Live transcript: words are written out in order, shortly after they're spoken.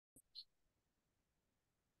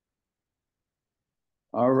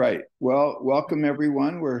All right. Well, welcome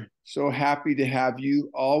everyone. We're so happy to have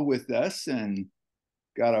you all with us and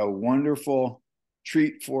got a wonderful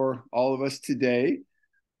treat for all of us today.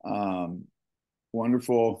 Um,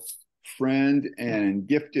 Wonderful friend and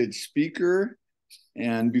gifted speaker.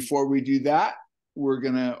 And before we do that, we're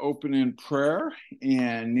going to open in prayer.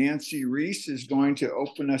 And Nancy Reese is going to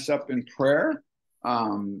open us up in prayer.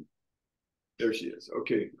 Um, there she is.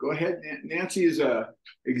 Okay, go ahead. Nancy is a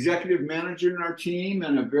executive manager in our team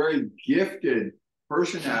and a very gifted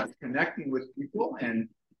person at connecting with people. And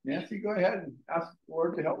Nancy, go ahead and ask the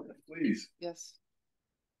Lord to help us, please. Yes.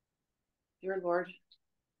 Dear Lord,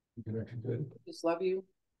 we just love you.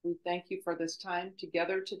 We thank you for this time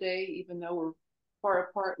together today, even though we're far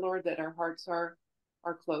apart, Lord, that our hearts are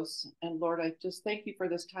close. And Lord, I just thank you for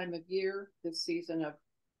this time of year, this season of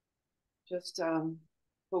just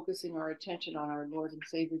focusing our attention on our Lord and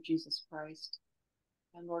Savior, Jesus Christ.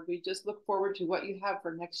 And Lord, we just look forward to what you have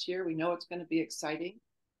for next year. We know it's going to be exciting.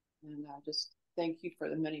 And just thank you for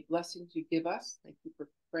the many blessings you give us. Thank you for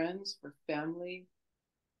friends, for family,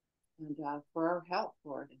 and for our health,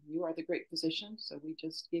 Lord. And you are the great physician, so we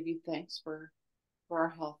just give you thanks for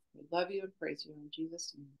our health. We love you and praise you in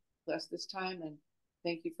Jesus' name. Bless this time, and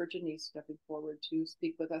thank you for Jenise stepping forward to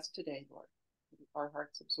speak with us today, Lord. Our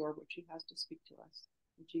hearts absorb what she has to speak to us.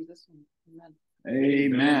 In Jesus' name, amen.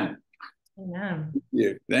 Amen. Amen. Thank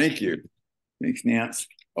you. Thank you. Thanks, Nance.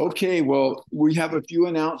 Okay, well, we have a few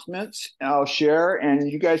announcements I'll share,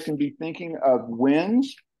 and you guys can be thinking of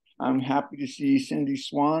wins. I'm happy to see Cindy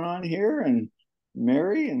Swan on here and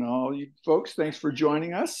Mary and all you folks. Thanks for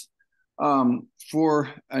joining us.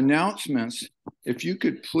 For announcements, if you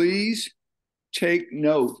could please take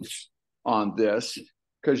notes on this,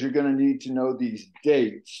 because you're going to need to know these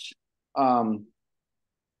dates.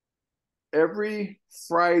 Every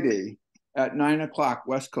Friday at 9 o'clock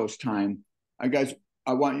West Coast time, I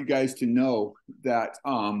want you guys to know that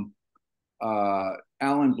Alan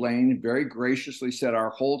Blaine very graciously said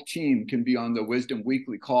our whole team can be on the Wisdom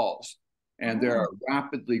Weekly calls, and they're a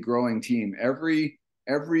rapidly growing team. Every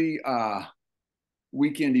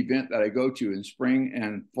weekend event that I go to in spring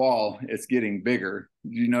and fall, it's getting bigger.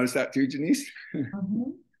 Did you notice that too, Jenise?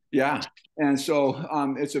 Yeah. And so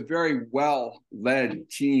it's a very well-led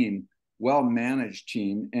team, well-managed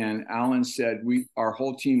team. And Alan said our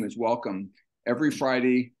whole team is welcome every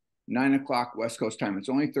Friday, 9 o'clock West Coast time. It's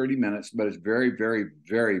only 30 minutes, but it's very, very,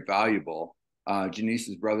 very valuable.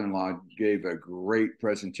 Janice's brother-in-law gave a great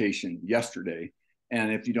presentation yesterday.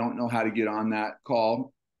 And if you don't know how to get on that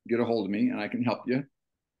call, get a hold of me and I can help you.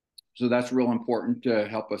 So that's real important to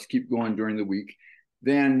help us keep going during the week.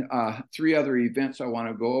 Then 3 other events I want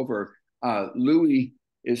to go over. Louis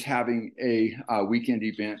is having a weekend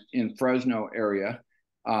event in Fresno area,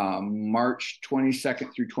 March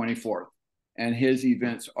 22nd through 24th. And his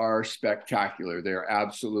events are spectacular. They're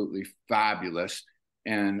absolutely fabulous.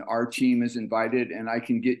 And our team is invited, and I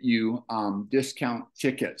can get you discount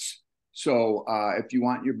tickets. So if you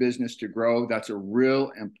want your business to grow, that's a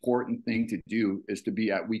real important thing to do, is to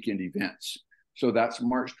be at weekend events. So that's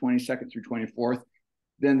March 22nd through 24th.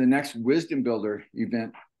 Then the next Wisdom Builder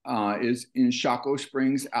event is in Chaco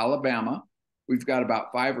Springs, Alabama. We've got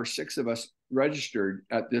about 5 or 6 of us registered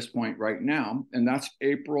at this point right now, and that's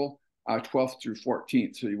April 12th through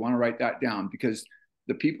 14th. So you want to write that down, because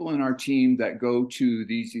the people in our team that go to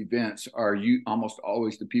these events are almost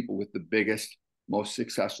always the people with the biggest, most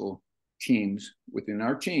successful teams within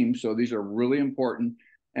our team. So these are really important.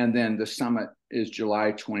 And then the summit is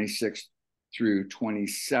July 26th through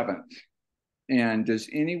 27th. And does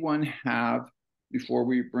anyone have, before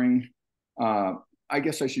we bring, I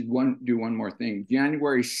guess I should do one more thing.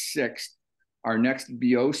 January 6th, our next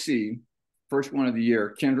BOC, first one of the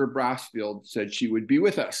year, Kendra Brassfield said she would be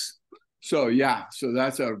with us. So yeah, so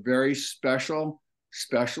that's a very special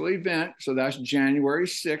event. So that's January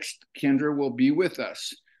 6th. Kendra will be with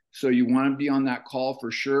us. So you want to be on that call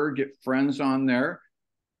for sure. Get friends on there.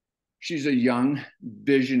 She's a young,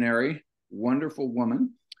 visionary, wonderful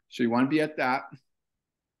woman. So you want to be at that.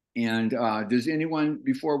 And does anyone,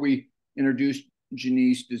 before we introduce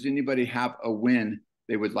Jenise, does anybody have a win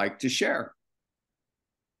they would like to share?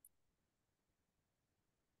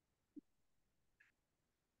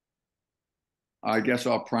 I guess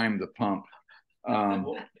I'll prime the pump.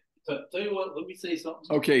 Well, tell you what, let me say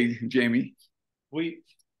something. Okay, Jamie.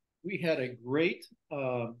 We had a great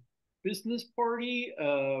business party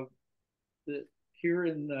here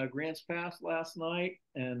in Grants Pass last night,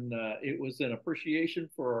 and it was an appreciation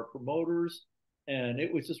for our promoters, and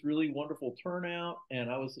it was just really wonderful turnout, and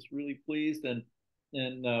I was just really pleased.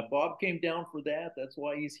 And Bob came down for that. That's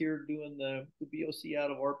why he's here doing the BOC out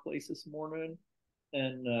of our place this morning.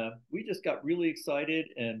 and we just got really excited.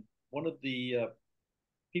 And one of the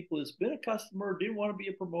people that's been a customer didn't want to be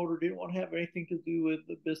a promoter, didn't want to have anything to do with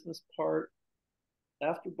the business part.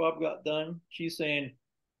 After Bob got done, she's saying,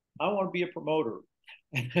 I want to be a promoter.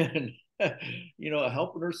 And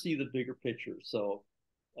helping her see the bigger picture. So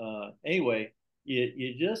anyway,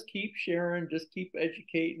 you just keep sharing, just keep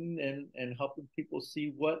educating, and helping people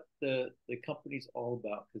see what the company's all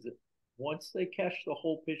about, because once they catch the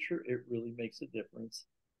whole picture, it really makes a difference.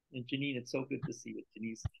 And Janine, it's so good to see you,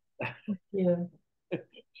 Jenise. Yeah.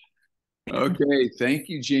 Okay, thank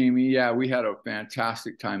you, Jamie. Yeah, we had a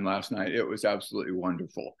fantastic time last night. It was absolutely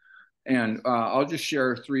wonderful. And I'll just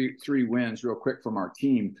share three wins real quick from our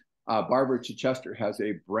team. Barbara Chichester has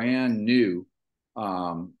a brand new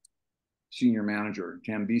senior manager,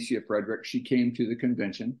 Tambesia Frederick. She came to the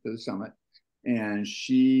convention, to the summit, and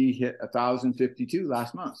she hit 1,052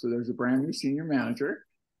 last month. So there's a brand new senior manager.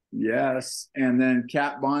 Yes. And then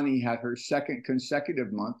Kat Bonney had her second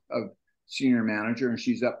consecutive month of senior manager, and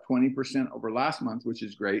she's up 20% over last month, which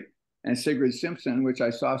is great. And Sigrid Simpson, which I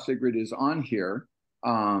saw Sigrid is on here,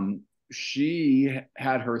 she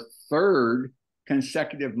had her third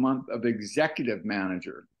consecutive month of executive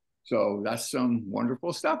manager. So that's some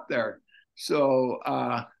wonderful stuff there. So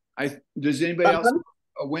does anybody else have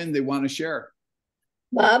a win they want to share?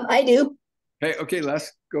 Bob, I do. Hey, okay,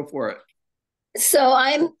 let's go for it. So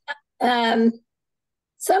I'm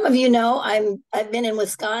some of you know I've been in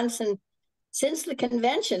Wisconsin since the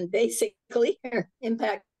convention, basically, or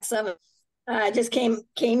Impact Summit. I just came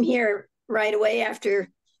here right away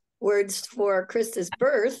afterwards for Krista's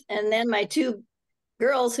birth, and then my two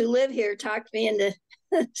girls who live here talked me into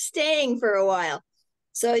staying for a while.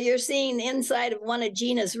 So you're seeing the inside of one of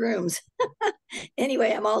Gina's rooms.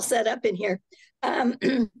 Anyway, I'm all set up in here.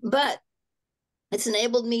 But it's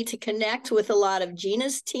enabled me to connect with a lot of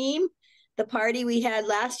Gina's team. The party we had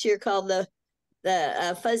last year called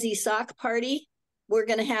the Fuzzy Sock Party, we're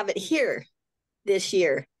going to have it here this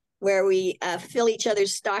year, where we fill each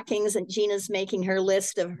other's stockings, and Gina's making her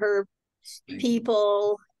list of her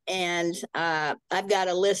people. And I've got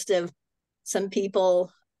a list of some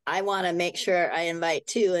people I want to make sure I invite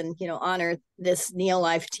too, and honor this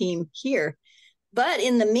NeoLife team here. But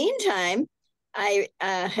in the meantime, I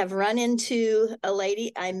have run into a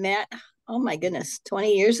lady I met, oh my goodness,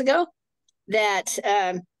 20 years ago, that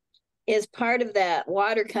is part of that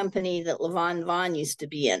water company that Levon Vaughn used to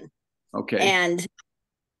be in. Okay. And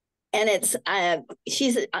it's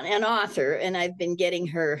she's an author, and I've been getting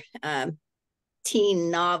her teen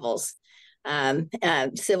novels,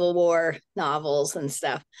 Civil War novels and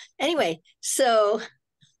stuff. Anyway, so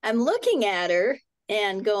I'm looking at her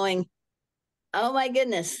and going, oh my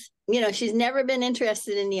goodness, she's never been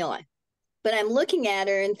interested in NeoLife. But I'm looking at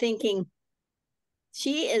her and thinking,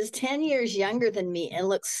 she is 10 years younger than me and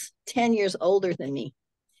looks 10 years older than me.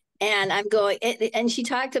 And I'm going, and she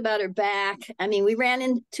talked about her back. I mean, we ran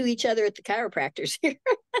into each other at the chiropractors here.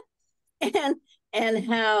 and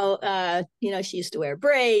how, she used to wear a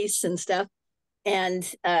brace and stuff. And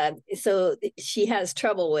so she has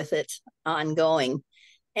trouble with it ongoing.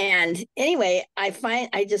 And anyway,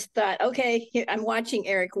 I just thought, okay, here, I'm watching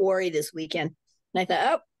Eric Worre this weekend. And I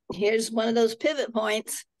thought, oh, here's one of those pivot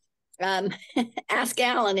points. Ask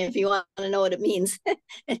Alan if you want to know what it means.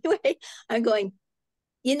 Anyway, I'm going,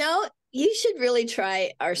 you should really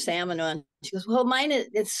try our salmon one. She goes, well, mine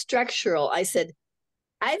is structural. I said,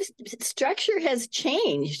 structure has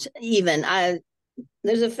changed even.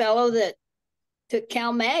 There's a fellow that took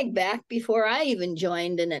Cal Mag back before I even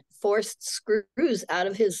joined, and it forced screws out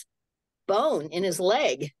of his bone in his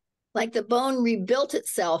leg. Like the bone rebuilt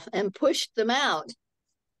itself and pushed them out.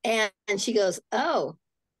 And she goes, oh.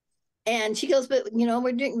 And she goes, but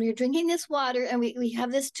we're drinking this water, and we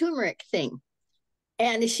have this turmeric thing.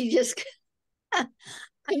 And she just, I'm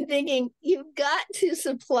thinking, you've got to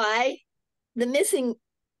supply the missing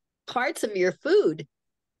parts of your food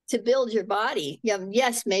to build your body.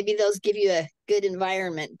 Yes, maybe those give you a good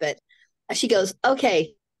environment, but she goes,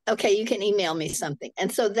 okay, you can email me something.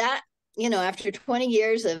 And so that, after 20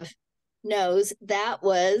 years of no's, that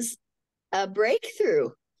was a breakthrough.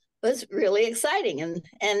 It was really exciting. And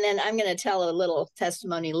then I'm going to tell a little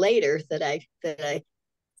testimony later that I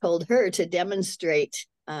told her to demonstrate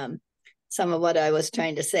some of what I was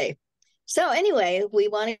trying to say. So anyway, we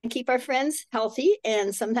want to keep our friends healthy,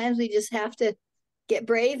 and sometimes we just have to get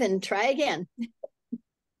brave and try again.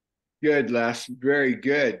 Good, Les. Very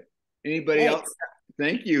good. Anybody else?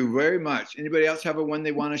 Thank you very much. Anybody else have a one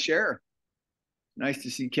they want to share? Nice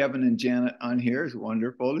to see Kevin and Janet on here. It's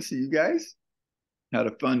wonderful to see you guys. Had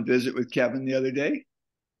a fun visit with Kevin the other day.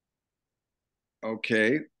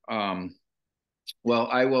 Okay. Well,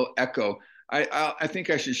 I will echo. I think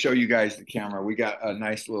I should show you guys the camera. We got a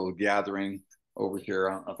nice little gathering over here.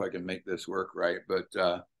 I don't know if I can make this work right, but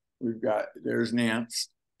we've got, there's Nance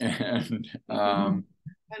and Hi,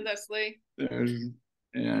 Leslie.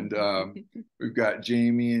 And we've got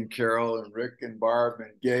Jamie and Carol and Rick and Barb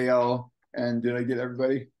and Gail. And did I get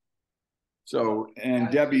everybody? So,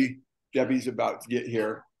 and Debbie's about to get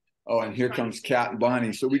here. Oh, and here comes Kat and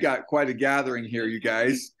Bonnie. So we got quite a gathering here, you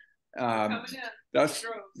guys. That's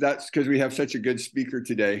because we have such a good speaker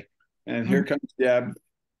today. And here comes Deb,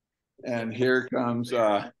 and here comes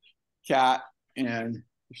Kat, and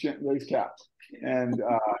there's Kat, and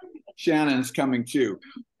Shannon's coming too.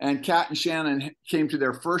 And Kat and Shannon came to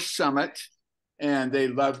their first summit, and they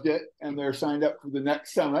loved it, and they're signed up for the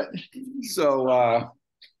next summit. So,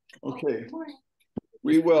 okay,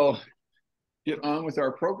 we will get on with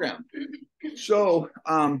our program. So,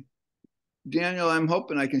 Daniel, I'm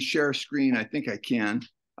hoping I can share a screen. I think I can.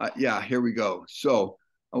 Yeah, here we go. So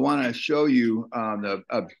I want to show you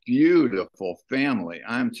a beautiful family.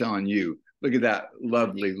 I'm telling you, look at that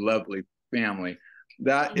lovely, lovely family.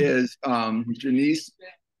 That is Jenise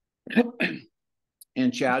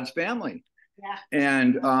and Chad's family. Yeah.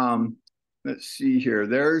 And let's see here.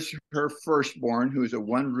 There's her firstborn, who is a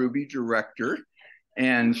One Ruby director.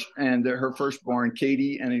 And her firstborn,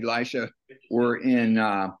 Katie and Elisha, were in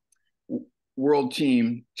world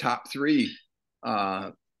team top 3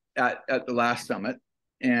 at the last summit,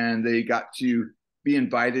 and they got to be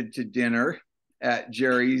invited to dinner at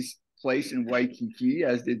Jerry's place in Waikiki,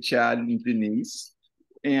 as did Chad and Jenise.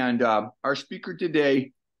 And our speaker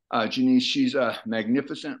today, Jenise, she's a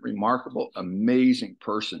magnificent, remarkable, amazing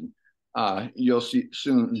person. You'll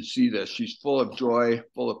soon see this. She's full of joy,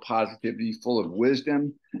 full of positivity, full of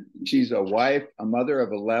wisdom. She's a wife, a mother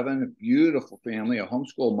of 11, a beautiful family, a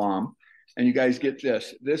homeschool mom. And you guys get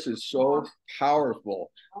this. This is so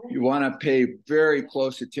powerful. You want to pay very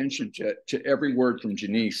close attention to every word from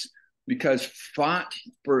Jenise, because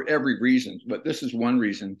for every reason, but this is one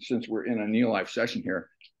reason, since we're in a NeoLife session here,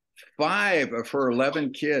 5 of her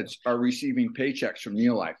 11 kids are receiving paychecks from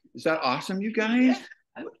NeoLife. Is that awesome, you guys?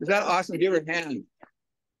 Is that awesome? Give her a hand.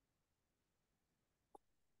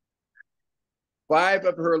 5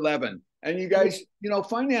 of her 11. And you guys, you know,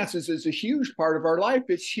 finances is a huge part of our life.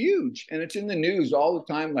 It's huge. And it's in the news all the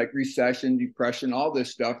time, like recession, depression, all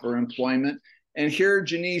this stuff, or employment. And here,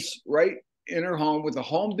 Jenise, right in her home with a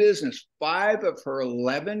home business, 5 of her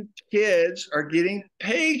 11 kids are getting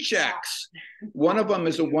paychecks. One of them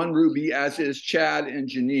is a One Ruby, as is Chad and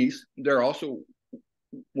Jenise. They're also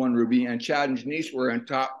One Ruby. And Chad and Jenise were in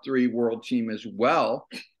top 3 world team as well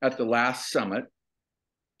at the last summit.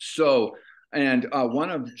 So, and one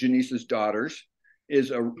of Jenise's daughters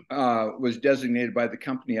was designated by the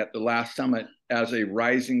company at the last summit as a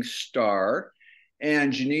rising star.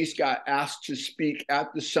 And Jenise got asked to speak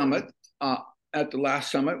at the summit, at the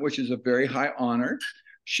last summit, which is a very high honor.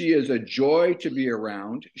 She is a joy to be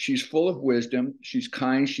around. She's full of wisdom. She's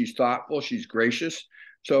kind. She's thoughtful. She's gracious.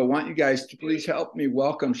 So I want you guys to please help me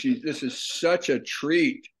welcome. This is such a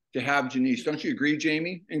treat to have Jenise. Don't you agree,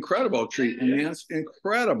 Jamie? Incredible treat. And Nance,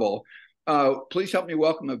 incredible. Please help me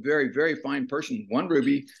welcome a very, very fine person, One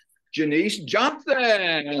Ruby, Jenise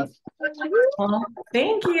Johnson. Well,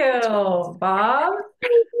 thank you, Bob.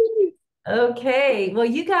 Okay, well,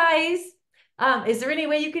 you guys, is there any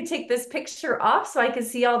way you could take this picture off so I can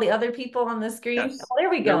see all the other people on the screen? Yes. Oh, there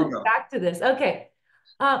we go. Back to this. Okay.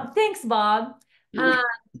 Thanks, Bob.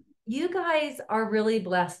 You guys are really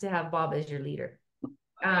blessed to have Bob as your leader.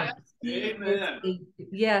 Amen.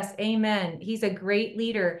 Yes, amen. He's a great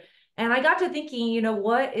leader. And I got to thinking, you know,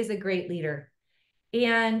 what is a great leader?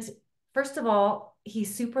 And first of all,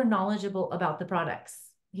 he's super knowledgeable about the products.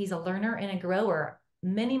 He's a learner and a grower.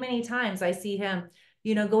 Many, many times I see him,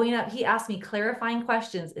 you know, going up. He asked me clarifying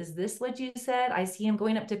questions. Is this what you said? I see him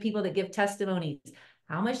going up to people that give testimonies.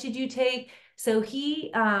 How much did you take? So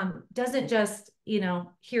he doesn't just, you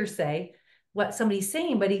know, hearsay what somebody's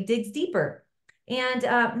saying, but he digs deeper. And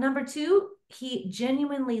number 2, he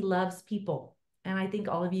genuinely loves people. And I think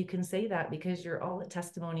all of you can say that because you're all a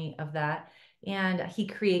testimony of that. And he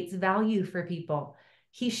creates value for people.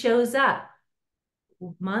 He shows up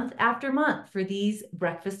month after month for these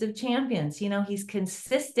Breakfast of Champions. You know, he's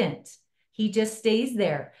consistent. He just stays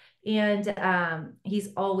there. And he's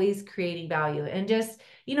always creating value. And just,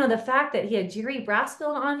 you know, the fact that he had Jerry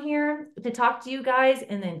Brassfield on here to talk to you guys,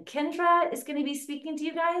 and then Kendra is going to be speaking to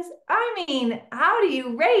you guys. I mean, how do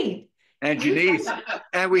you rate? And Jenise.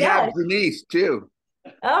 And we have Jenise too.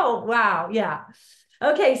 Oh, wow. Yeah.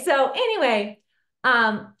 Okay. So anyway,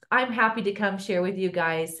 I'm happy to come share with you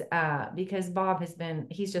guys because Bob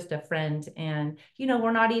he's just a friend, and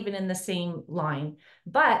we're not even in the same line,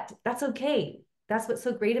 but that's okay. That's what's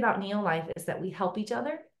so great about NeoLife is that we help each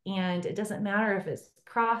other, and it doesn't matter if it's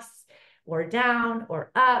cross or down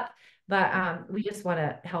or up, but we just want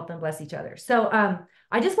to help and bless each other. So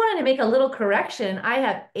I just wanted to make a little correction. I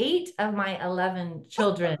have 8 of my 11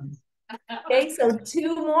 children. Okay, so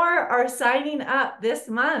 2 more are signing up this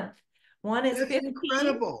month. One is 15,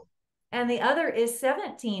 incredible, and the other is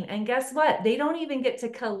 17. And guess what? They don't even get to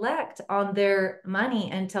collect on their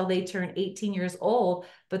money until they turn 18 years old,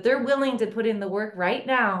 but they're willing to put in the work right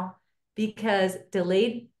now because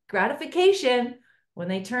delayed gratification, when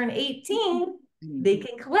they turn 18, they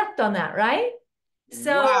can collect on that, right?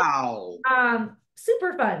 So, wow.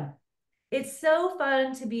 Super fun. It's so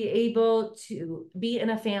fun to be able to be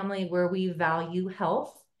in a family where we value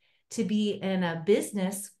health, to be in a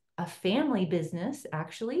business, a family business,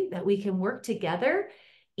 actually, that we can work together.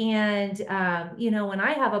 And, when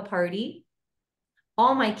I have a party,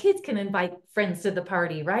 all my kids can invite friends to the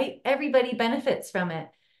party, right? Everybody benefits from it.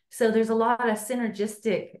 So there's a lot of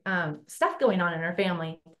synergistic stuff going on in our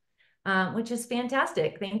family, which is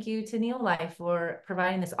fantastic. Thank you to NeoLife for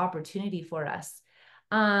providing this opportunity for us.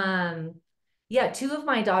 Yeah, 2 of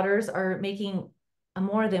my daughters are making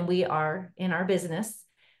more than we are in our business.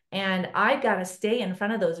 And I got to stay in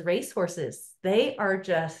front of those racehorses. They're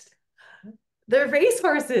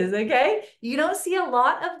racehorses, okay? You don't see a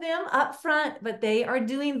lot of them up front, but they are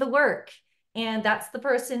doing the work. And that's the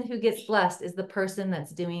person who gets blessed, is the person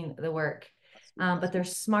that's doing the work. But they're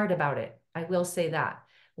smart about it. I will say that.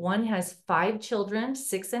 One has 5 children,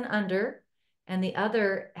 6 and under, and the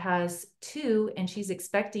other has 2, and she's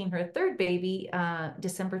expecting her 3rd baby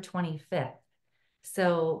December 25th.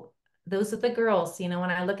 So those are the girls. When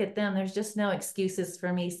I look at them, there's just no excuses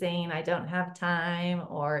for me saying I don't have time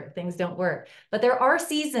or things don't work. But there are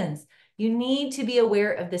seasons. You need to be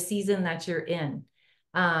aware of the season that you're in,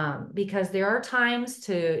 because there are times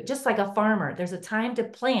to, just like a farmer, there's a time to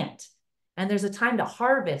plant and there's a time to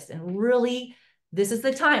harvest, and really, this is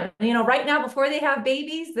the time. Right now, before they have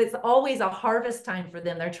babies, it's always a harvest time for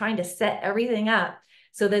them. They're trying to set everything up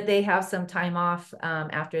so that they have some time off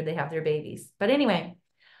after they have their babies. But anyway,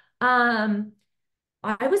 I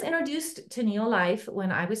was introduced to NeoLife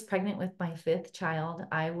when I was pregnant with my 5th child.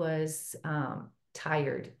 I was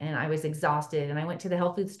tired and I was exhausted, and I went to the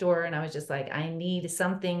health food store and I was just like, I need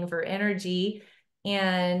something for energy,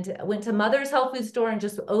 and went to Mother's health food store and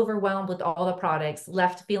just overwhelmed with all the products,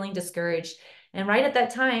 left feeling discouraged. And right at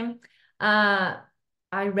that time, I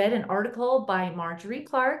read an article by Marjorie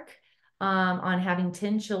Clark on having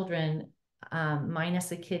 10 children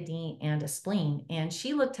minus a kidney and a spleen. And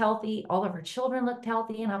she looked healthy. All of her children looked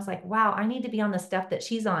healthy. And I was like, wow, I need to be on the stuff that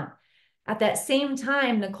she's on. At that same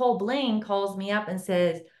time, Nicole Blaine calls me up and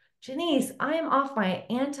says, Jenise, I am off my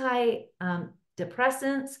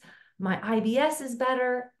antidepressants. My IBS is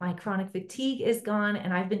better. My chronic fatigue is gone.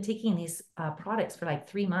 And I've been taking these products for like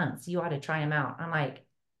 3 months. You ought to try them out. I'm like,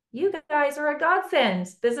 you guys are a godsend.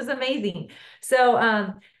 This is amazing.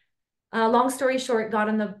 So long story short, got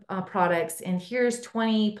on the products, and here's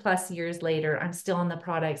 20 plus years later, I'm still on the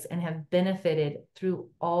products and have benefited through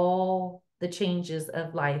all the changes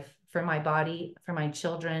of life for my body, for my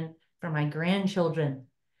children, for my grandchildren.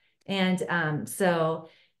 And so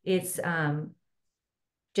it's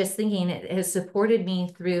just thinking it has supported me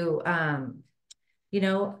through,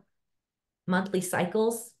 monthly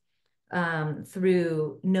cycles,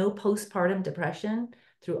 through no postpartum depression,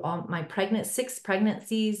 through all my 6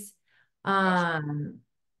 pregnancies.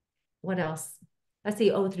 What else? Let's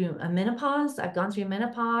see. Oh, through a menopause. I've gone through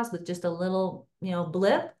menopause with just a little,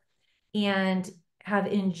 blip, and have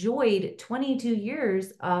enjoyed 22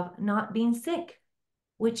 years of not being sick,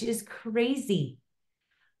 which is crazy.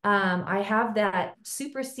 I have that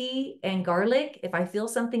Super C and garlic. If I feel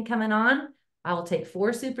something coming on, I will take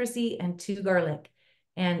 4 Super C and 2 garlic,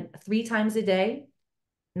 and 3 times a day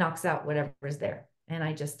knocks out whatever is there, and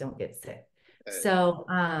I just don't get sick. So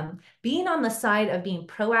being on the side of being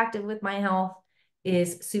proactive with my health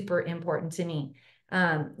is super important to me.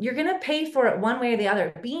 You're going to pay for it one way or the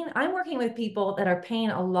other. I'm working with people that are paying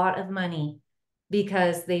a lot of money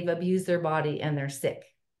because they've abused their body and they're sick.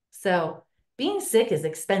 So being sick is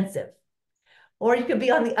expensive. Or you could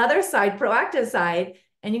be on the other side, proactive side,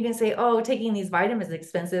 and you can say, oh, taking these vitamins is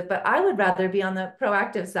expensive, but I would rather be on the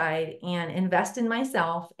proactive side and invest in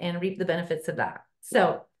myself and reap the benefits of that.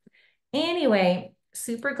 So anyway,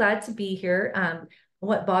 super glad to be here.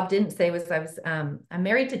 What Bob didn't say was I'm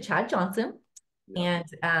married to Chad Johnson, and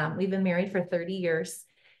we've been married for 30 years.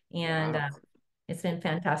 And It's been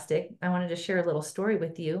fantastic. I wanted to share a little story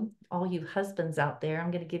with you, all you husbands out there.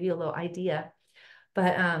 I'm going to give you a little idea.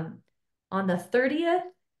 But on the 30th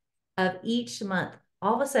of each month,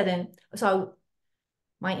 all of a sudden, so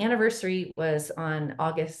my anniversary was on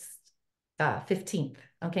August 15th.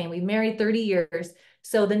 Okay. And we married 30 years.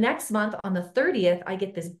 So the next month on the 30th, I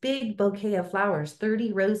get this big bouquet of flowers,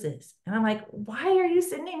 30 roses. And I'm like, why are you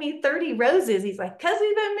sending me 30 roses? He's like, because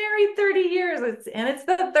we've been married 30 years. And it's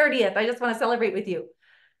the 30th. I just want to celebrate with you.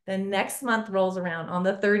 The next month rolls around on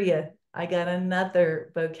the 30th. I got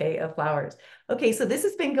another bouquet of flowers. Okay, so this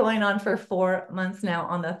has been going on for 4 months now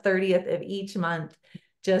on the 30th of each month,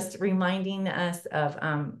 just reminding us of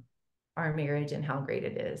our marriage and how great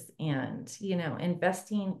it is. And, you know,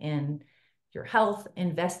 investing in your health,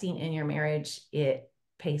 investing in your marriage, it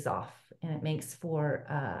pays off and it makes for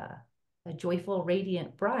a joyful,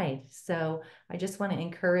 radiant bride. So I just want to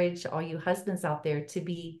encourage all you husbands out there to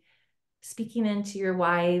be speaking into your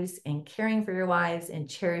wives and caring for your wives and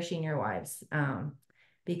cherishing your wives,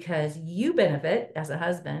 because you benefit as a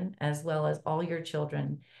husband as well as all your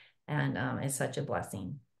children, and it's such a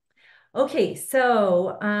blessing. Okay,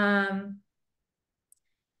 so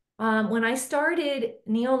when I started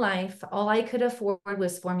NeoLife, all I could afford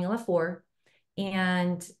was Formula 4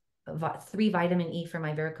 and 3 vitamin E for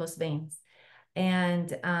my varicose veins.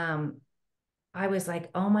 And I was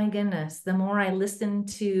like, oh my goodness, the more I learned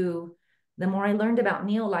about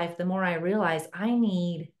NeoLife, the more I realized I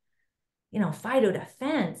need, you know,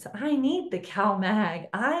 phytodefense. I need the CalMag.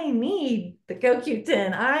 I need the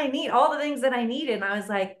CoQ10. I need all the things that I needed. And I was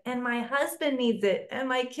like, and my husband needs it and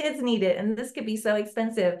my kids need it. And this could be so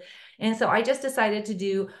expensive. And so I just decided to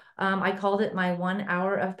do, I called it my 1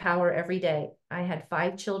 hour of power every day. I had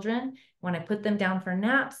 5 children. When I put them down for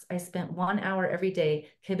naps, I spent 1 hour every day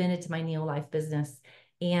committed to my NeoLife business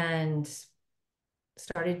and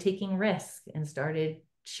started taking risks and started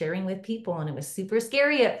sharing with people. And it was super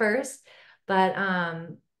scary at first, but,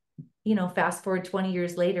 you know, fast forward 20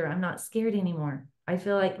 years later, I'm not scared anymore. I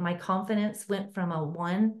feel like my confidence went from a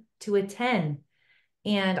 1 to a 10.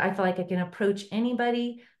 And I feel like I can approach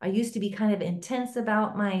anybody. I used to be kind of intense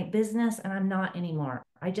about my business, and I'm not anymore.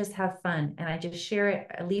 I just have fun and I just share it.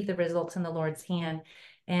 I leave the results in the Lord's hand.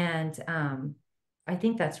 And I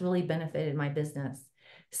think that's really benefited my business.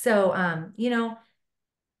 So, you know,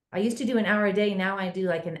 I used to do an hour a day. Now I do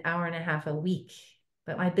like an hour and a half a week,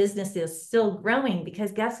 but my business is still growing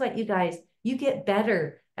because guess what, you guys, you get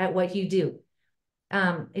better at what you do.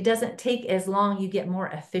 It doesn't take as long. You get more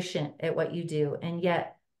efficient at what you do. And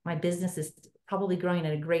yet my business is probably growing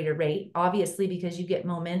at a greater rate, obviously, because you get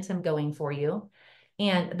momentum going for you.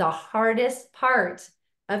 And the hardest part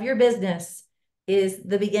of your business is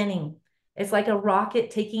the beginning. It's like a rocket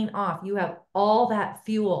taking off. You have all that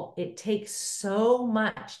fuel. It takes so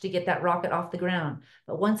much to get that rocket off the ground.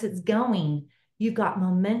 But once it's going, you've got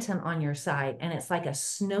momentum on your side and it's like a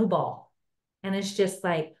snowball. And it's just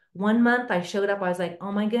like 1 month I showed up, I was like,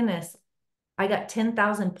 oh my goodness, I got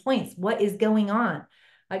 10,000 points. What is going on?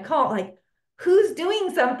 I call like, who's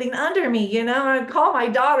doing something under me? You know, I call my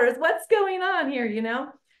daughters, what's going on here? You know?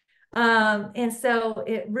 And so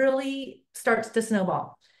it really starts to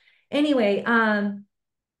snowball. Anyway,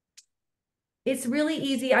 it's really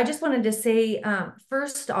easy. I just wanted to say,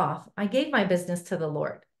 first off, I gave my business to the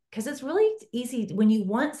Lord because it's really easy when you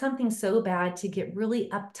want something so bad to get really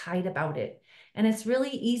uptight about it. And it's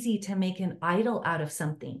really easy to make an idol out of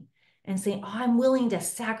something and say, oh, I'm willing to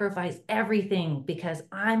sacrifice everything because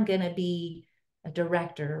I'm going to be a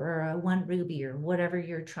director or a one Ruby or whatever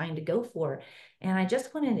you're trying to go for. And I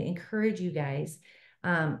just wanted to encourage you guys.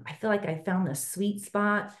 I feel like I found the sweet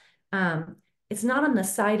spot. It's not on the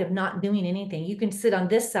side of not doing anything. You can sit on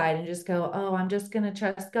this side and just go, oh, I'm just going to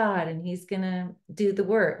trust God and he's going to do the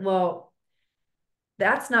work. Well,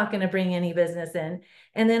 that's not going to bring any business in.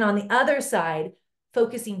 And then on the other side,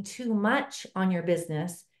 focusing too much on your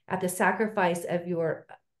business at the sacrifice of your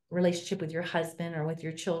relationship with your husband or with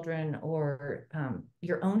your children or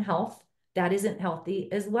your own health, that isn't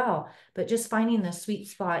healthy as well. But just finding the sweet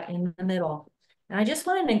spot in the middle. And I just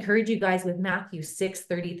wanted to encourage you guys with Matthew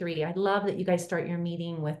 6:33. I love that you guys start your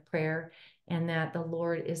meeting with prayer and that the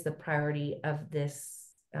Lord is the priority of this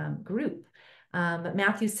group. But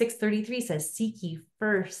Matthew 6:33 says, seek ye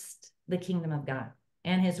first the kingdom of God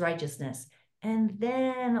and his righteousness, and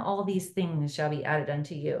then all these things shall be added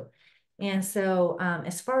unto you. And so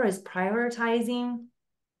as far as prioritizing,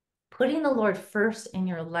 putting the Lord first in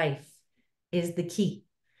your life is the key.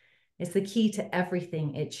 It's the key to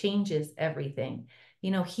everything. It changes everything.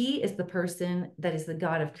 You know, he is the person that is the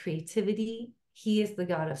God of creativity. He is the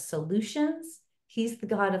God of solutions. He's the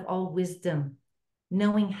God of all wisdom.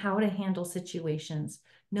 knowing how to handle situations,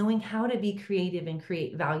 knowing how to be creative and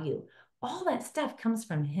create value. All that stuff comes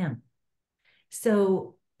from him.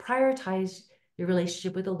 So prioritize your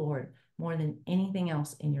relationship with the Lord more than anything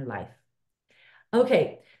else in your life.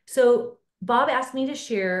 Okay, so Bob asked me to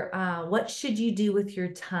share, what should you do with your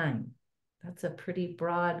time? That's a pretty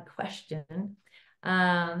broad question.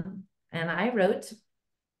 And I wrote,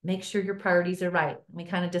 make sure your priorities are right. We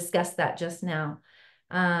kind of discussed that just now.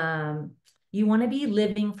 You want to be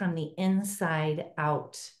living from the inside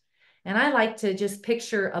out. And I like to just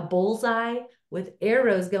picture a bullseye with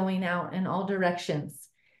arrows going out in all directions.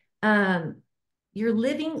 Live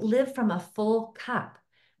from a full cup.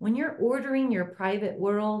 When you're ordering your private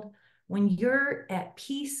world, when you're at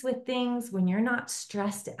peace with things, when you're not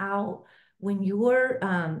stressed out, when you're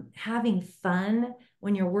having fun,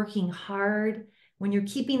 when you're working hard, when you're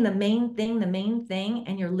keeping the main thing,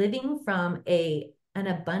 and you're living from an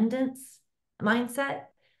abundance mindset,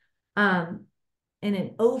 and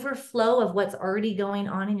an overflow of what's already going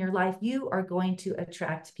on in your life, you are going to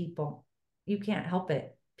attract people. You can't help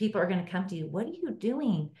it. People are going to come to you. What are you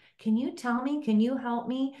doing? Can you tell me? Can you help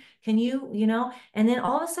me? Can you, and then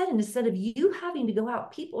all of a sudden, instead of you having to go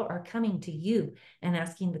out, people are coming to you and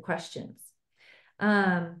asking the questions.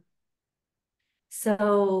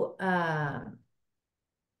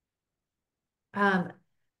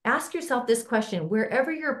 Ask yourself this question: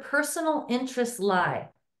 wherever your personal interests lie,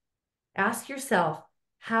 ask yourself,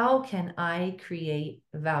 how can I create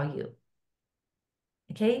value?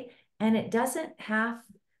 Okay. And it doesn't have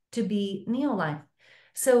to be NeoLife.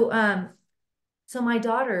 So my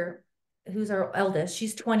daughter, who's our eldest,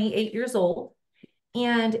 she's 28 years old.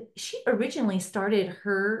 And she originally started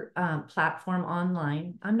her platform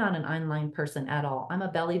online. I'm not an online person at all. I'm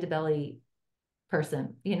a belly to belly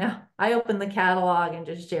person. I open the catalog and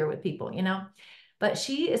just share with people, but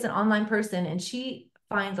she is an online person and she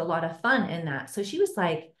finds a lot of fun in that. So she was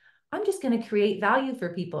like, I'm just going to create value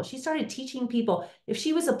for people. She started teaching people. If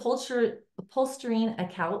she was upholstering a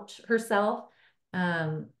couch herself,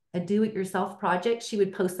 a do-it-yourself project, she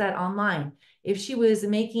would post that online. If she was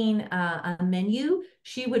making a menu,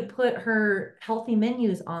 she would put her healthy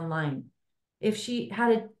menus online. If she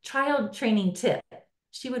had a child training tip,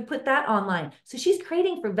 she would put that online. So she's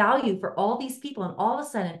creating for value for all these people. And all of a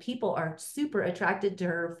sudden, people are super attracted to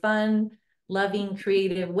her fun, loving,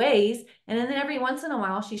 creative ways. And then every once in a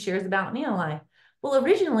while, she shares about NeoLife. Well,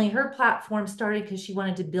 originally, her platform started because she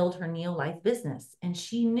wanted to build her NeoLife business. And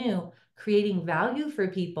she knew creating value for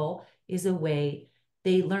people is a way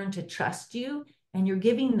they learn to trust you, and you're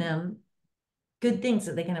giving them good things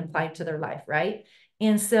that they can apply to their life, right?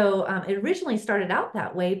 And so it originally started out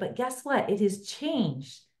that way, but guess what? It has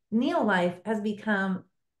changed. NeoLife has become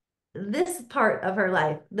this part of her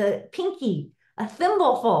life, the pinky, a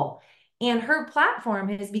thimbleful. And her platform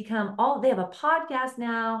has become they have a podcast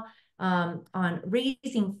now on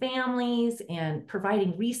raising families and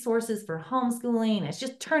providing resources for homeschooling. It's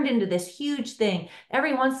just turned into this huge thing.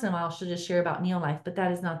 Every once in a while, she'll just share about NeoLife, but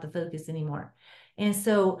that is not the focus anymore. And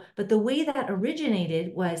so, but the way that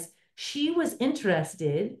originated was she was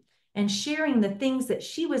interested and sharing the things that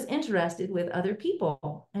she was interested with other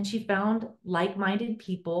people. And she found like-minded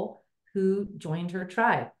people who joined her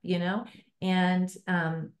tribe, and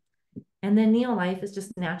then NeoLife is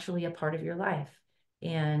just naturally a part of your life.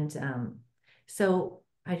 And so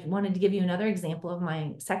I wanted to give you another example of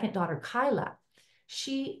my second daughter, Kyla.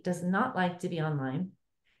 She does not like to be online.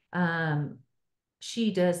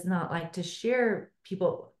 She does not like to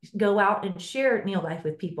go out and share NeoLife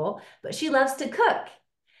with people, but she loves to cook.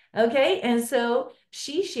 Okay. And so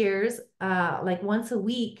she shares like once a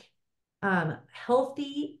week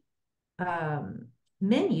healthy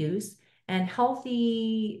menus and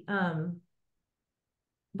healthy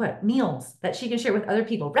meals that she can share with other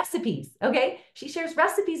people, recipes. Okay. She shares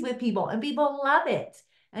recipes with people and people love it.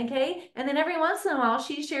 Okay. And then every once in a while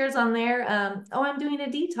she shares on there, I'm doing a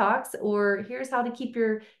detox, or here's how to keep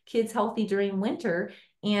your kids healthy during winter.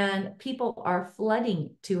 And people are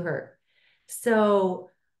flooding to her. So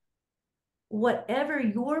whatever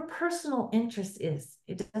your personal interest is,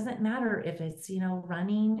 it doesn't matter if it's,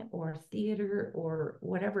 running or theater or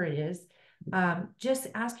whatever it is. Just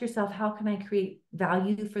ask yourself, how can I create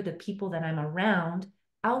value for the people that I'm around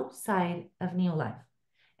outside of NeoLife?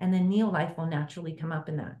 And then NeoLife will naturally come up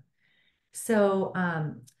in that. So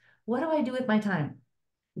what do I do with my time?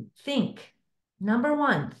 Think. Number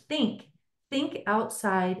one, think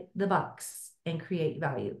outside the box and create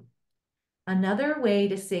value. Another way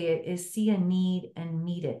to say it is see a need and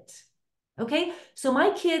meet it. Okay, so my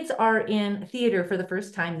kids are in theater for the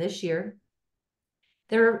first time this year.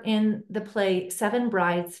 They're in the play 7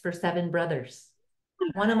 Brides for 7 Brothers.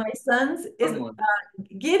 One of my sons is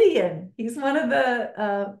Gideon. He's one of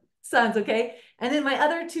the sons, okay? And then my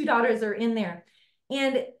other two daughters are in there.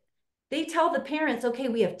 And they tell the parents, okay,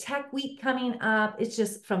 we have tech week coming up. It's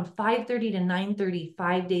just from 5:30 to 9:30,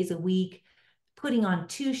 5 days a week, putting on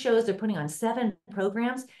 2 shows. They're putting on 7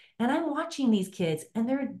 programs. And I'm watching these kids and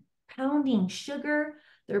they're pounding sugar.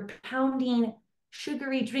 They're pounding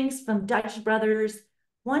sugary drinks from Dutch Brothers.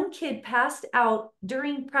 One kid passed out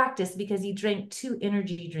during practice because he drank 2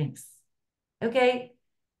 energy drinks. Okay.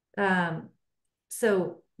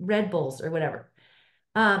 So Red Bulls or whatever.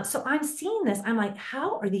 So I'm seeing this. I'm like,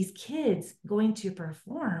 how are these kids going to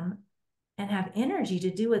perform and have energy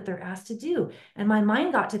to do what they're asked to do? And my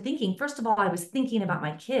mind got to thinking, first of all, I was thinking about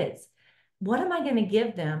my kids. What am I going to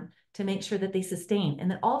give them to make sure that they sustain?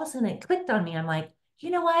 And then all of a sudden it clicked on me. I'm like, you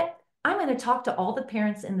know what? I'm going to talk to all the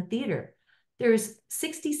parents in the theater. There's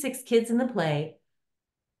 66 kids in the play,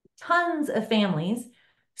 tons of families.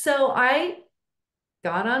 So I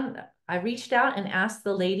reached out and asked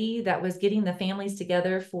the lady that was getting the families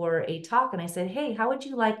together for a talk. And I said, hey, how would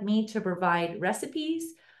you like me to provide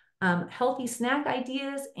recipes, healthy snack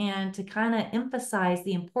ideas, and to kind of emphasize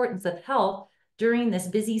the importance of health during this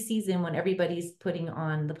busy season when everybody's putting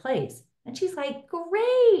on the plays? And she's like,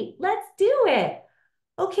 great, let's do it.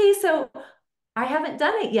 Okay, so I haven't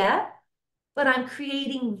done it yet, but I'm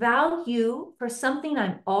creating value for something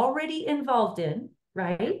I'm already involved in,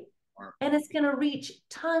 right? And it's going to reach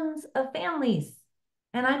tons of families.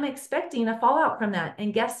 And I'm expecting a fallout from that.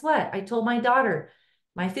 And guess what? I told my daughter,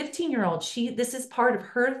 my 15-year-old, this is part of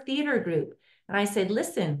her theater group. And I said,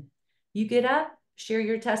 listen, you get up, share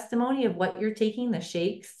your testimony of what you're taking, the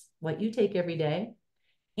shakes, what you take every day.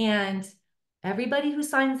 And everybody who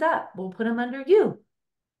signs up, we'll put them under you.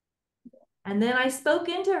 And then I spoke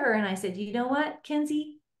into her and I said, you know what,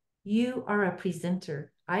 Kenzie, you are a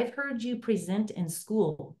presenter. I've heard you present in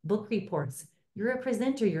school, book reports. You're a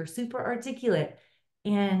presenter. You're super articulate.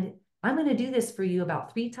 And I'm going to do this for you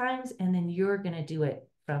about 3 times, and then you're going to do it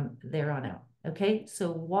from there on out. Okay.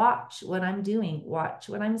 So watch what I'm doing. Watch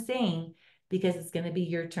what I'm saying, because it's going to be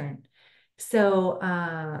your turn. So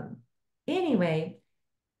anyway,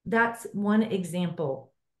 that's one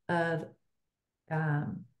example of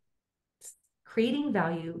creating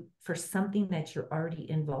value for something that you're already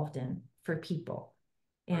involved in for people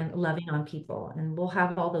and loving on people. And we'll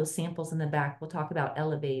have all those samples in the back. We'll talk about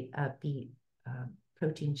Elevate, Upbeat,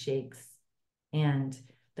 protein shakes, and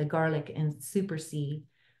the garlic and Super C,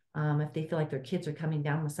 if they feel like their kids are coming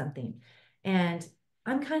down with something. And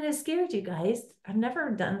I'm kind of scared, you guys. I've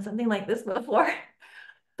never done something like this before,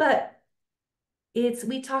 but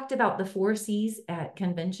we talked about the 4 C's at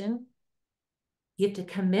convention. You have to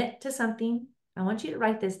commit to something. I want you to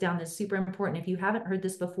write this down. That's super important. If you haven't heard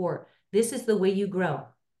this before, this is the way you grow.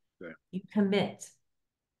 Okay. You commit,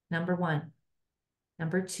 number 1.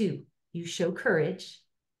 Number 2, you show courage.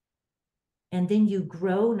 And then you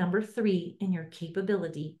grow, number 3, in your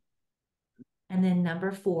capability. And then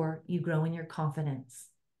number 4, you grow in your confidence.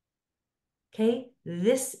 Okay,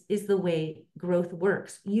 this is the way growth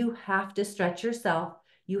works. You have to stretch yourself.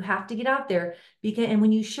 You have to get out there, and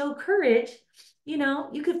when you show courage, you know,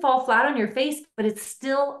 you could fall flat on your face, but it's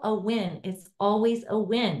still a win. It's always a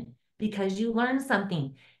win because you learn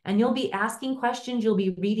something, and you'll be asking questions. You'll be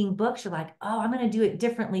reading books. You're like, oh, I'm going to do it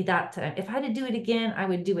differently that time. If I had to do it again, I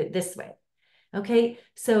would do it this way. Okay.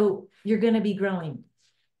 So you're going to be growing,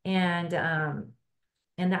 and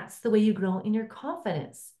that's the way you grow in your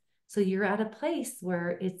confidence. So you're at a place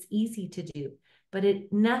where it's easy to do, but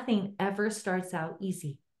nothing ever starts out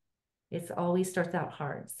easy. It always starts out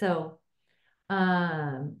hard. So,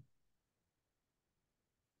 the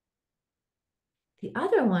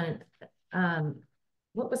other one,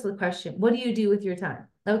 what was the question? What do you do with your time?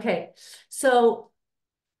 Okay. So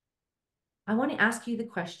I want to ask you the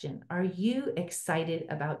question. Are you excited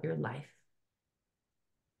about your life?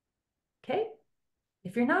 Okay.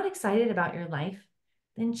 If you're not excited about your life,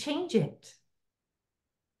 then change it.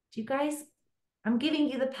 Do you guys, I'm giving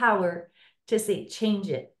you the power to say, change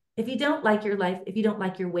it. If you don't like your life, if you don't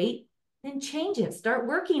like your weight, then change it. Start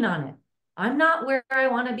working on it. I'm not where I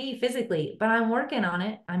want to be physically, but I'm working on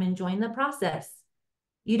it. I'm enjoying the process.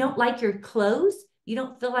 You don't like your clothes. You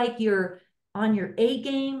don't feel like you're on your A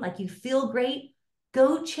game, like you feel great.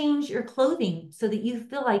 Go change your clothing so that you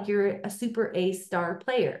feel like you're a super A star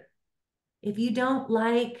player. If you don't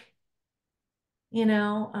like,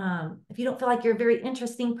 if you don't feel like you're a very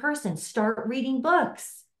interesting person, start reading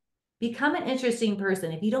books. Become an interesting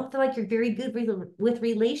person. If you don't feel like you're very good with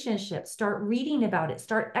relationships, start reading about it.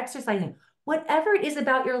 Start exercising. Whatever it is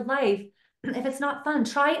about your life, if it's not fun,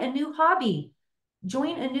 try a new hobby.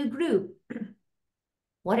 Join a new group.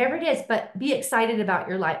 whatever it is, but be excited about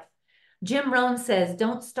your life. Jim Rohn says,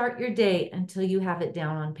 don't start your day until you have it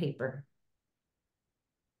down on paper.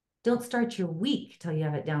 Don't start your week till you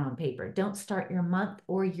have it down on paper. Don't start your month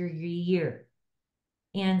or your year.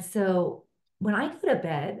 And so when I go to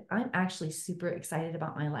bed, I'm actually super excited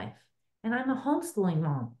about my life. And I'm a homeschooling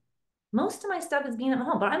mom. Most of my stuff is being at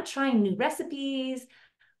home, but I'm trying new recipes.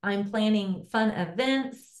 I'm planning fun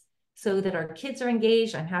events so that our kids are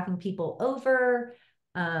engaged. I'm having people over.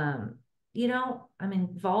 You know, I'm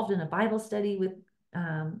involved in a Bible study with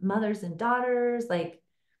mothers and daughters. Like,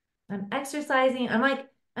 I'm exercising.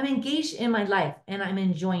 I'm engaged in my life and I'm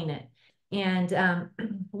enjoying it. And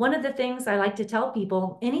one of the things I like to tell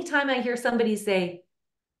people, anytime I hear somebody say,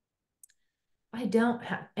 I don't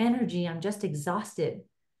have energy, I'm just exhausted,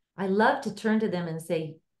 I love to turn to them and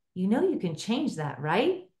say, you know, you can change that,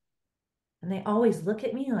 right? And they always look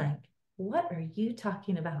at me like, what are you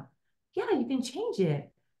talking about? Yeah, you can change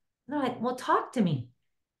it. And they're like, well, talk to me.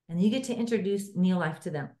 And you get to introduce NeoLife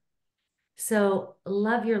to them. So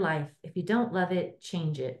love your life. If you don't love it,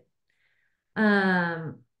 change it.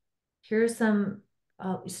 Here's some,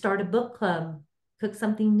 start a book club, cook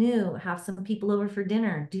something new, have some people over for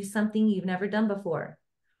dinner, do something you've never done before.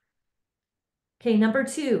 Okay, number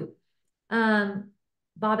 2,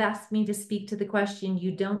 Bob asked me to speak to the question,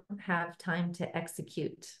 you don't have time to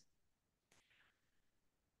execute.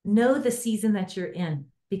 Know the season that you're in,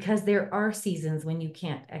 because there are seasons when you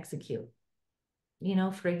can't execute. You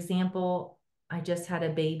know, for example, I just had a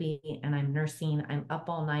baby and I'm nursing, I'm up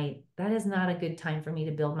all night. That is not a good time for me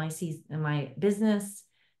to build my business,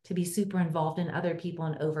 to be super involved in other people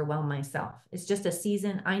and overwhelm myself. It's just a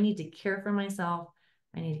season. I need to care for myself.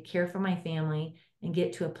 I need to care for my family and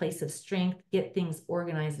get to a place of strength, get things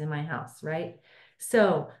organized in my house, right?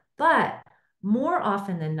 So, but more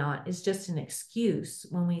often than not, it's just an excuse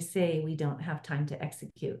when we say we don't have time to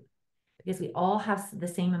execute, because we all have the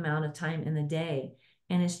same amount of time in the day.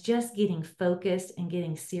 And it's just getting focused and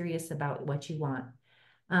getting serious about what you want.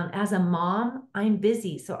 As a mom, I'm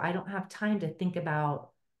busy, so I don't have time to think about,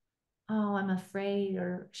 oh, I'm afraid,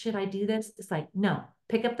 or should I do this? It's like, no,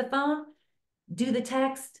 pick up the phone, do the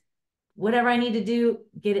text, whatever I need to do,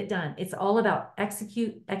 get it done. It's all about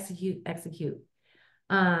execute, execute, execute.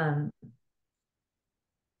 And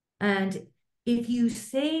if you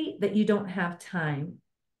say that you don't have time,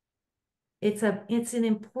 it's an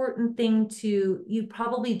important thing you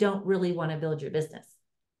probably don't really want to build your business.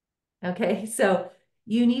 Okay, so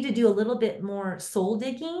you need to do a little bit more soul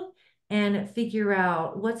digging and figure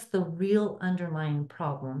out what's the real underlying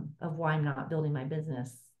problem of why I'm not building my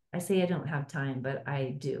business. I say I don't have time, but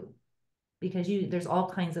I do, because there's all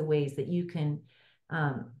kinds of ways that you can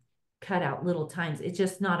cut out little times. It's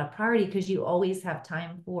just not a priority because you always have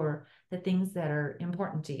time for the things that are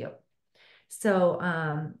important to you. So,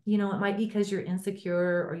 you know, it might be because you're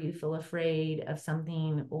insecure or you feel afraid of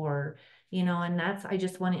something, or, you know, and I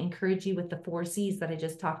just want to encourage you with the 4 C's that I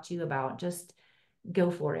just talked to you about. Just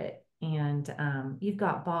go for it. And you've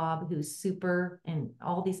got Bob, who's super, and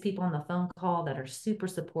all these people on the phone call that are super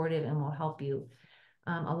supportive and will help you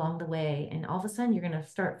along the way. And all of a sudden, you're going to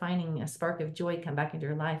start finding a spark of joy come back into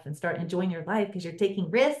your life and start enjoying your life, because you're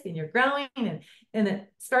taking risks and you're growing, and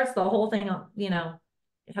it starts the whole thing, you know,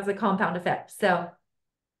 it has a compound effect. So,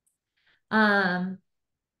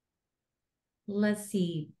 let's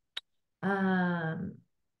see. I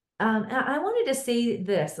wanted to say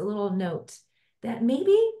this, a little note, that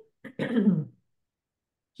maybe you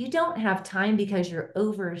don't have time because you're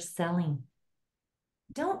overselling.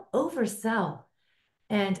 Don't oversell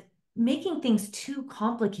and making things too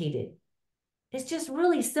complicated. It's just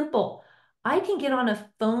really simple. I can get on a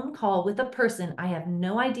phone call with a person. I have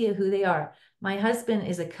no idea who they are. My husband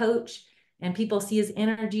is a coach and people see his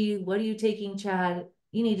energy. What are you taking, Chad?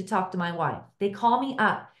 You need to talk to my wife. They call me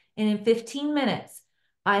up, and in 15 minutes,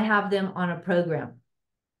 I have them on a program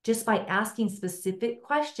just by asking specific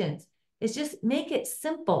questions. It's just make it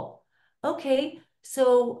simple. Okay,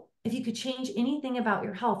 so if you could change anything about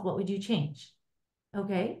your health, what would you change?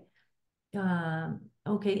 Okay.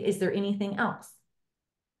 Okay, is there anything else?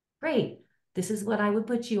 Great, this is what I would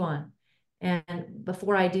put you on. And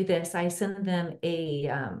before I do this, I send them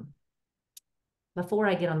before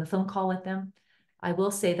I get on the phone call with them, I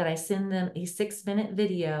will say that I send them a 6-minute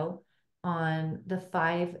video on the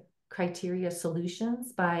 5 criteria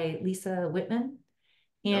solutions by Lisa Whitman.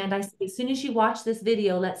 And I say, as soon as you watch this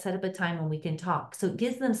video, let's set up a time when we can talk. So it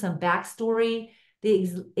gives them some backstory. They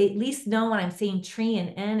at least know when I'm saying tree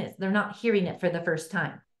and N, they're not hearing it for the first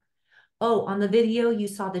time. Oh, on the video, you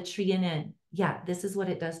saw the tree and N. Yeah, this is what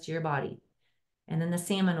it does to your body. And then the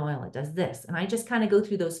salmon oil, it does this. And I just kind of go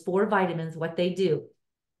through those 4 vitamins, what they do.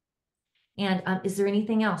 And is there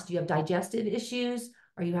anything else? Do you have digestive issues?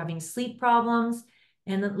 Are you having sleep problems?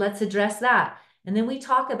 And then let's address that. And then we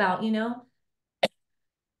talk about, you know,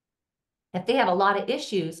 if they have a lot of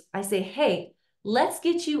issues, I say, hey, let's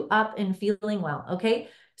get you up and feeling well. Okay.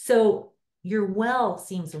 So your well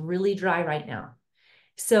seems really dry right now.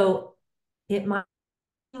 So it might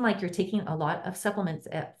seem like you're taking a lot of supplements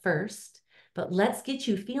at first, but let's get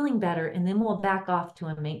you feeling better. And then we'll back off to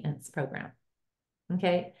a maintenance program.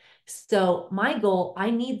 Okay. So my goal,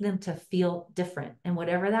 I need them to feel different. And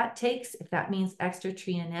whatever that takes, if that means extra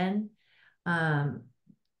Trianen, I'm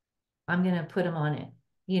going to put them on it,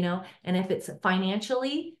 you know, and if it's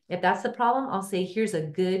financially, if that's the problem, I'll say, here's a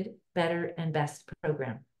good, better, and best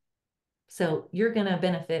program. So you're going to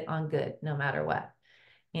benefit on good no matter what.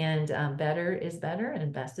 And better is better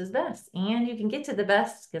and best is best. And you can get to the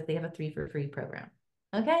best because they have a 3 for free program.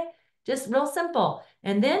 Okay. Just real simple.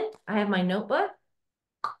 And then I have my notebook.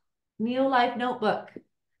 NeoLife notebook.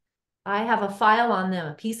 I have a file on them,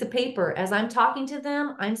 a piece of paper. As I'm talking to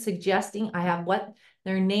them, I'm suggesting I have what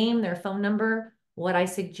their name, their phone number, what I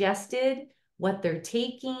suggested, what they're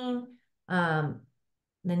taking, the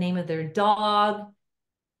name of their dog,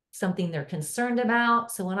 something they're concerned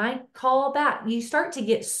about. So when I call back, you start to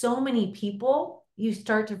get so many people, you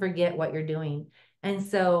start to forget what you're doing. And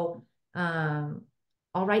so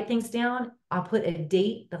I'll write things down. I'll put a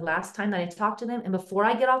date the last time that I talked to them. And before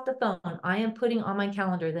I get off the phone, I am putting on my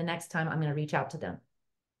calendar the next time I'm going to reach out to them.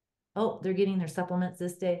 Oh, they're getting their supplements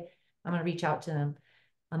this day. I'm going to reach out to them.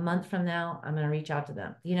 A month from now, I'm going to reach out to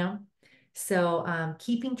them, you know? So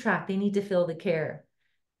keeping track, they need to feel the care.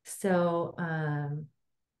 So, and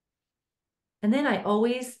then I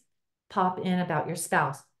always pop in about your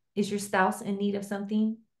spouse. Is your spouse in need of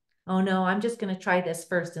something? Oh no, I'm just going to try this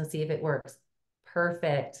first and see if it works.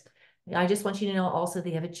 Perfect. I just want you to know also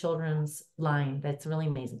they have a children's line that's really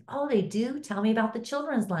amazing. Oh, they do? Tell me about the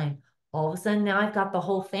children's line. All of a sudden now I've got the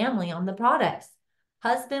whole family on the products.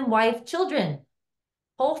 Husband, wife, children,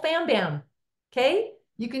 whole fam bam. Okay?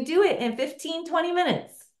 You can do it in 15, 20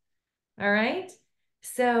 minutes. All right?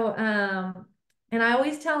 So, and I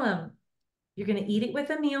always tell them, you're going to eat it with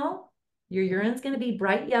a meal. Your urine's going to be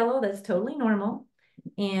bright yellow. That's totally normal.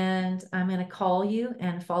 And I'm going to call you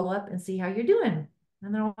and follow up and see how you're doing.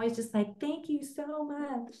 And they're always just like, thank you so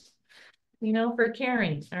much, you know, for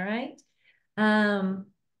caring. All right.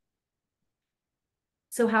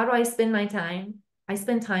 So how do I spend my time? I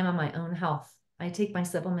spend time on my own health. I take my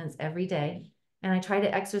supplements every day and I try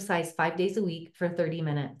to exercise 5 days a week for 30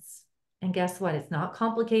 minutes. And guess what? It's not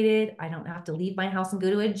complicated. I don't have to leave my house and go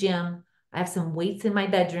to a gym. I have some weights in my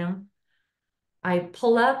bedroom. I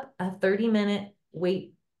pull up a 30-minute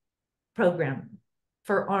weight program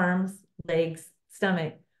for arms, legs,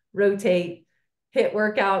 stomach, rotate, hit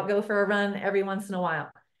workout, go for a run every once in a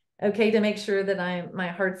while. Okay, to make sure that my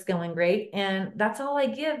heart's going great. And that's all I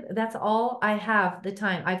give. That's all I have the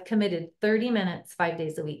time. I've committed 30 minutes, 5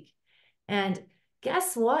 days a week. And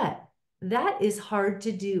guess what? That is hard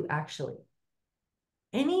to do, actually.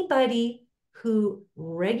 Anybody who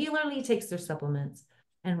regularly takes their supplements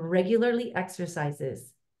and regularly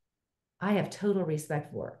exercises, I have total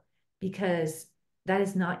respect for, because that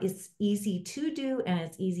is not, it's easy to do and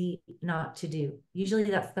it's easy not to do. Usually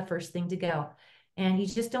that's the first thing to go. And you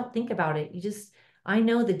just don't think about it. I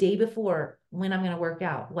know the day before when I'm going to work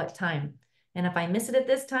out, what time. And if I miss it at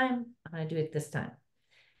this time, I'm going to do it this time.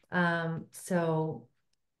 So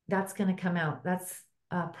that's going to come out. That's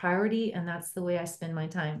a priority. And that's the way I spend my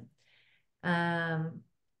time.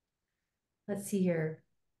 Let's see here.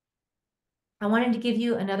 I wanted to give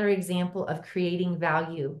you another example of creating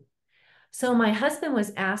value. So my husband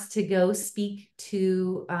was asked to go speak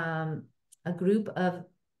to a group of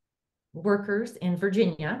workers in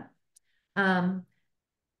Virginia from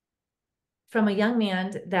a young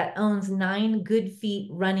man that owns 9 Good Feet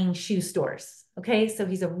running shoe stores. Okay, so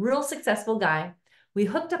he's a real successful guy. We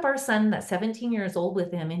hooked up our son that's 17 years old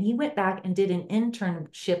with him, and he went back and did an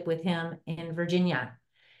internship with him in Virginia.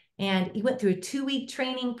 And he went through a 2-week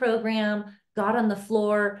training program, got on the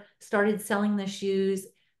floor, started selling the shoes.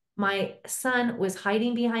 My son was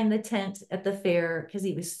hiding behind the tent at the fair because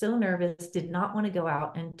he was so nervous, did not want to go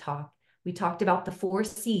out and talk. We talked about the 4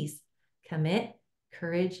 C's: commit,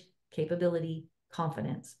 courage, capability,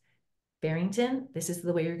 confidence. Barrington, this is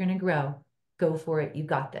the way you're going to grow. Go for it. You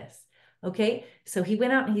got this. Okay. So he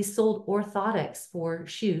went out and he sold orthotics for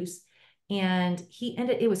shoes, and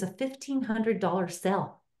it was a $1,500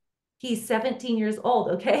 sell. He's 17 years old.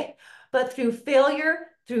 Okay. But through failure,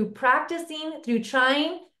 through practicing, through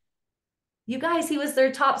trying, you guys, he was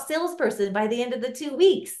their top salesperson by the end of the 2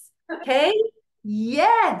 weeks. Okay.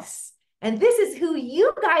 Yes. And this is who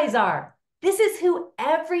you guys are. This is who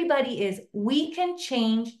everybody is. We can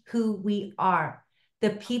change who we are. The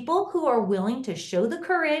people who are willing to show the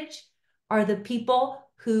courage are the people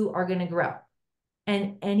who are going to grow.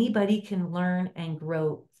 And anybody can learn and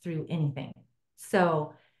grow through anything.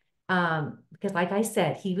 So, because like I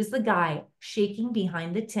said, he was the guy shaking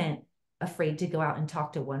behind the tent, afraid to go out and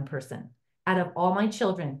talk to one person. Out of all my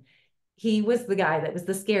children, he was the guy that was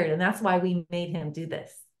the scared. And that's why we made him do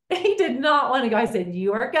this. He did not want to go. I said,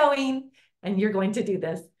 you are going and you're going to do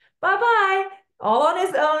this. Bye-bye. All on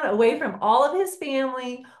his own, away from all of his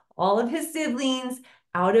family, all of his siblings,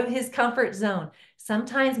 out of his comfort zone.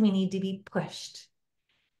 Sometimes we need to be pushed.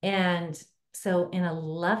 And so in a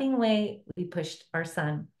loving way, we pushed our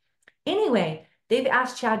son. Anyway, they've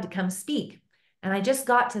asked Chad to come speak. And I just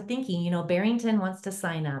got to thinking, you know, Barrington wants to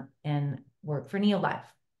sign up and work for NeoLife.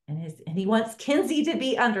 And he wants Kinsey to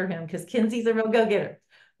be under him because Kinsey's a real go-getter.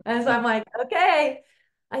 And so I'm like, okay.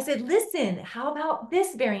 I said, listen, how about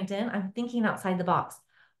this, Barrington? I'm thinking outside the box.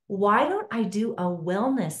 Why don't I do a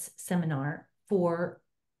wellness seminar for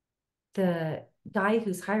the guy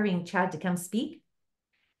who's hiring Chad to come speak?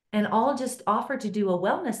 And I'll just offer to do a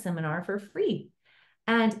wellness seminar for free.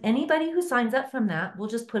 And anybody who signs up from that, we'll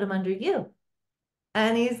just put them under you.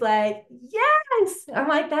 And he's like, yes. I'm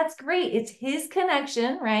like, that's great. It's his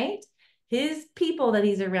connection, right? His people that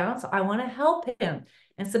he's around. So I want to help him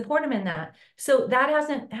and support him in that. So that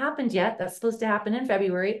hasn't happened yet. That's supposed to happen in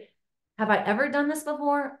February. Have I ever done this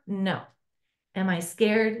before? No. Am I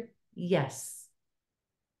scared? Yes.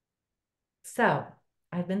 So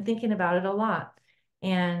I've been thinking about it a lot.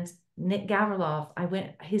 And Nick Gavriloff,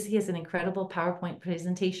 he has an incredible PowerPoint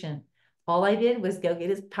presentation. All I did was go get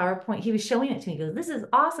his PowerPoint. He was showing it to me. He goes, this is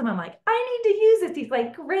awesome. I'm like, I need to use this. He's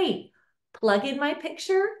like, great. Plug in my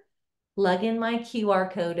picture, plug in my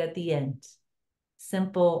QR code at the end.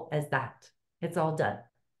 Simple as that. It's all done.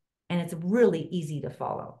 And it's really easy to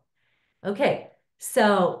follow. Okay,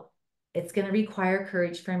 so it's going to require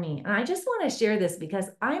courage for me. And I just want to share this because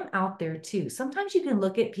I'm out there too. Sometimes you can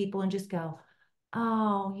look at people and just go,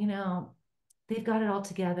 oh, you know, they've got it all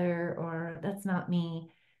together, or that's not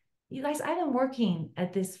me. You guys, I've been working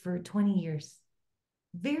at this for 20 years.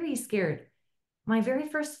 Very scared. My very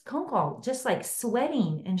first phone call, just like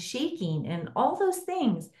sweating and shaking and all those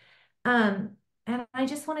things. And I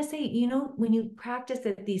just want to say, you know, when you practice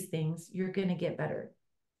at these things, you're going to get better.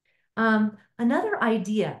 Another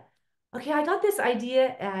idea. Okay, I got this idea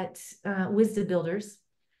at Wisdom Builders.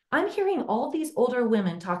 I'm hearing all these older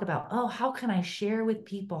women talk about, oh, how can I share with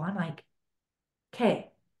people? I'm like,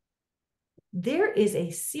 okay, there is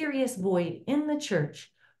a serious void in the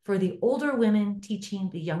church for the older women teaching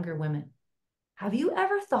the younger women. Have you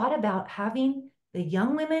ever thought about having the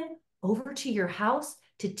young women over to your house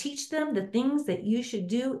to teach them the things that you should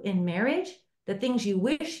do in marriage, the things you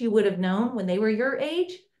wish you would have known when they were your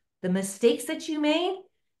age, the mistakes that you made,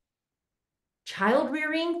 child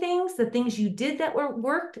rearing things, the things you did that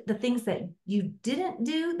worked, the things that you didn't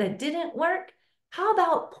do that didn't work? How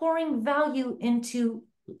about pouring value into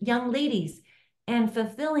young ladies and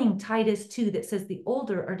fulfilling Titus 2 that says the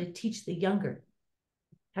older are to teach the younger?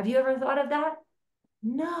 Have you ever thought of that?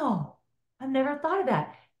 No, I've never thought of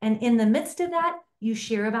that. And in the midst of that, you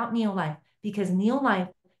share about NeoLife, because NeoLife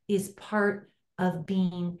is part of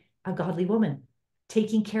being a godly woman,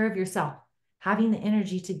 taking care of yourself, having the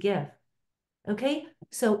energy to give. Okay,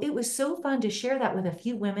 so it was so fun to share that with a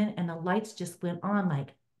few women, and the lights just went on like,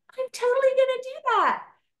 I'm totally gonna do that.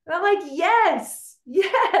 And I'm like, yes,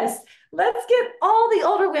 yes, let's get all the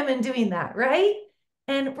older women doing that, right?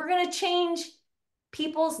 And we're gonna change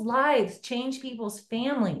people's lives, change people's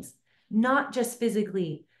families, not just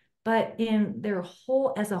physically, but in their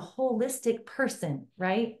whole, as a holistic person,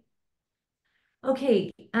 right?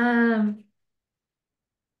 Okay,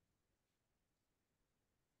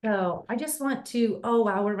 so I just want to, oh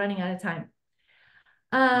wow, we're running out of time.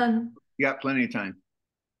 You got plenty of time.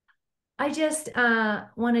 I just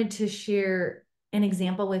wanted to share an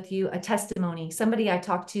example with you, a testimony. Somebody I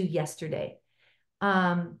talked to yesterday.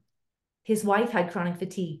 His wife had chronic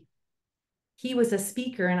fatigue. He was a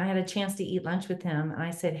speaker, and I had a chance to eat lunch with him. And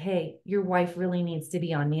I said, hey, your wife really needs to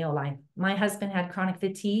be on NeoLife. My husband had chronic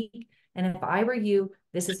fatigue, and if I were you,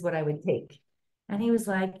 this is what I would take. And he was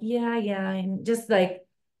like, yeah, and just like,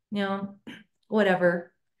 you know,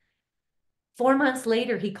 whatever. 4 months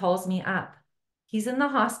later, he calls me up. He's in the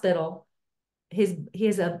hospital. His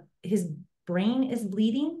brain is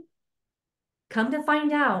bleeding. Come to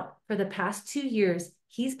find out, for the past 2 years,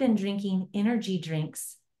 he's been drinking energy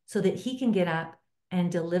drinks so that he can get up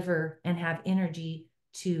and deliver and have energy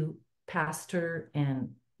to pastor and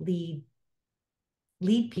lead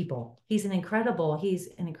lead people. He's an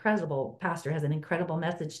incredible pastor, has an incredible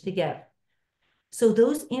message to give. So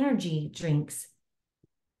those energy drinks,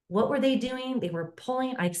 what were they doing? They were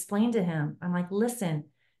pulling. I explained to him, I'm like, listen,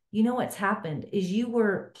 you know what's happened is you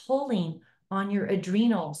were pulling on your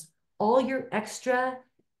adrenals, all your extra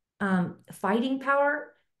fighting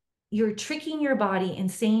power. You're tricking your body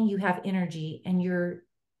and saying you have energy, and you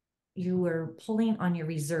were pulling on your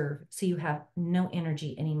reserve, so you have no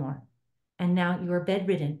energy anymore. And now you are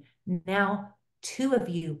bedridden. Now 2 of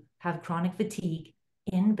you have chronic fatigue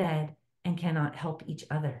in bed and cannot help each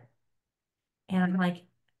other. And I'm like,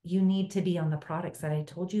 you need to be on the products that I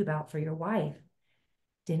told you about for your wife.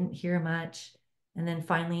 Didn't hear much. And then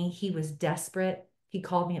finally, he was desperate. He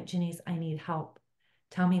called me up, Jenise, I need help.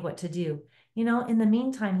 Tell me what to do. You know, in the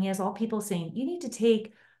meantime, he has all people saying, you need to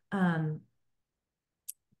take,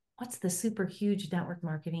 what's the super huge network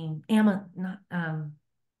marketing? Who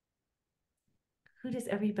does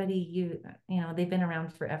everybody use? You know, they've been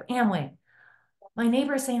around forever. Amway. My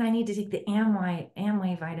neighbor is saying I need to take the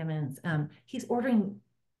Amway vitamins. He's ordering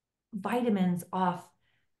vitamins off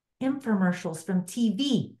infomercials from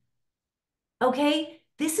TV. Okay,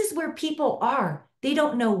 this is where people are. They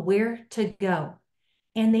don't know where to go.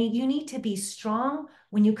 And you need to be strong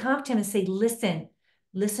when you come up to him and say, listen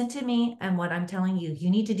to me and what I'm telling you.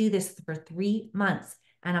 You need to do this for 3 months.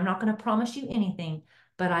 And I'm not going to promise you anything,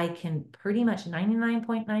 but I can pretty much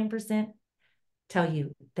 99.9% tell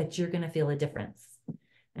you that you're going to feel a difference.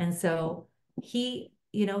 And so he's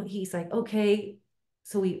like, okay.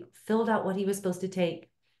 So we filled out what he was supposed to take.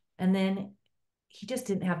 And then he just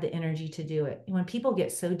didn't have the energy to do it. When people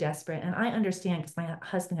get so desperate, and I understand because my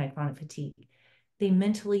husband had chronic fatigue, they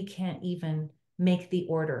mentally can't even make the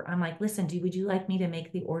order. I'm like, listen, would you like me to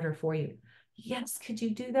make the order for you? Yes, could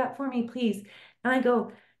you do that for me, please? And I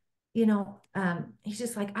go, he's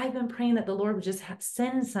just like, I've been praying that the Lord would just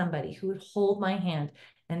send somebody who would hold my hand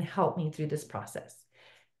and help me through this process.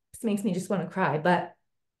 This makes me just want to cry, but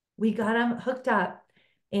we got him hooked up,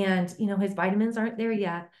 and, his vitamins aren't there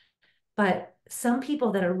yet, but some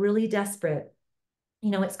people that are really desperate,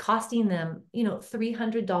 it's costing them,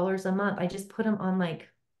 $300 a month. I just put them on, like,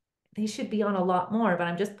 they should be on a lot more, but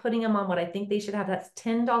I'm just putting them on what I think they should have. That's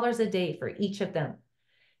 $10 a day for each of them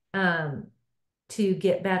to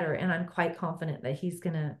get better. And I'm quite confident that he's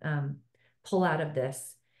going to pull out of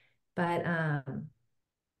this. But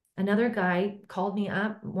another guy called me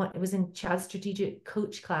up. It was in Chad's strategic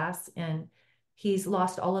coach class, and he's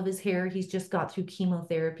lost all of his hair. He's just got through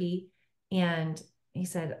chemotherapy, and he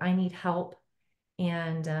said, I need help.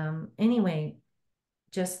 And anyway,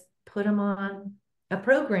 just put him on a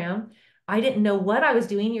program. I didn't know what I was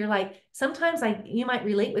doing. You're like, sometimes you might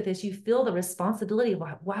relate with this. You feel the responsibility of,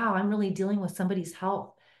 wow, I'm really dealing with somebody's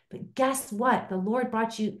health. But guess what? The Lord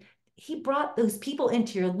he brought those people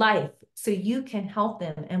into your life so you can help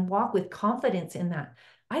them and walk with confidence in that.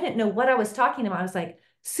 I didn't know what I was talking about. I was like,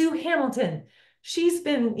 Sue Hamilton, she's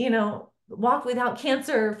been, walked without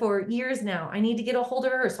cancer for years now. I need to get a hold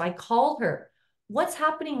of her. So I called her. What's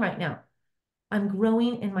happening right now? I'm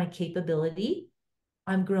growing in my capability.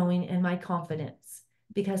 I'm growing in my confidence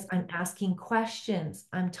because I'm asking questions.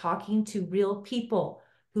 I'm talking to real people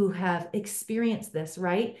who have experienced this,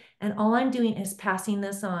 right? And all I'm doing is passing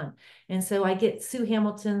this on. And so I get Sue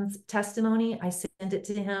Hamilton's testimony. I send it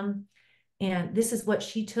to him, and this is what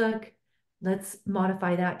she took. Let's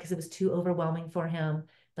modify that because it was too overwhelming for him.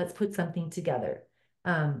 Let's put something together.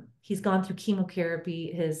 He's gone through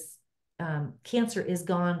chemotherapy. His cancer is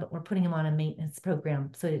gone, but we're putting him on a maintenance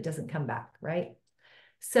program so it doesn't come back, right?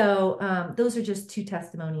 So those are just 2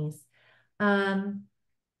 testimonies. I'm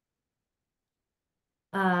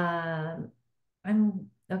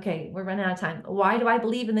okay. We're running out of time. Why do I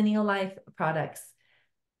believe in the NeoLife products?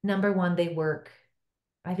 Number 1, they work.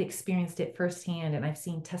 I've experienced it firsthand, and I've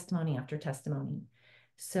seen testimony after testimony.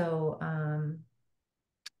 So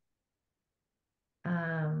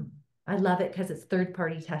I love it because it's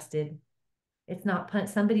third-party tested. It's not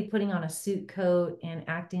somebody putting on a suit coat and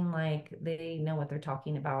acting like they know what they're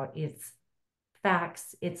talking about. It's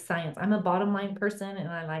facts, it's science. I'm a bottom line person, and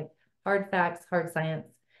I like hard facts, hard science.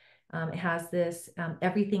 It has this,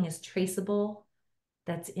 everything is traceable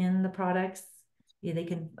that's in the products. Yeah, they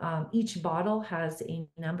can, each bottle has a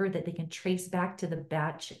number that they can trace back to the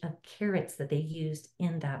batch of carrots that they used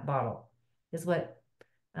in that bottle, is what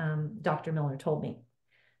Dr. Miller told me.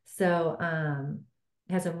 So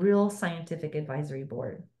it has a real scientific advisory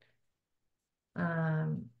board.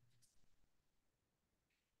 And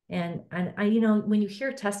I, when you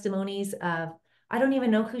hear testimonies of, I don't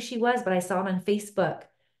even know who she was, but I saw it on Facebook.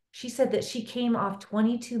 She said that she came off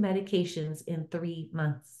 22 medications in 3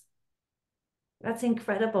 months. That's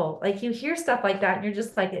incredible. Like you hear stuff like that and you're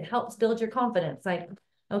just like, it helps build your confidence. Like,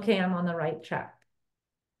 okay, I'm on the right track.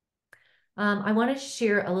 I want to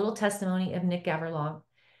share a little testimony of Nick Gaverlong.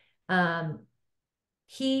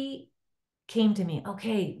 He came to me,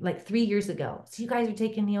 okay, like 3 years ago. So you guys are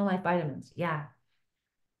taking NeoLife vitamins. Yeah,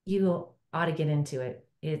 you ought to get into it.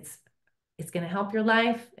 It's going to help your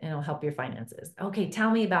life and it'll help your finances. Okay, tell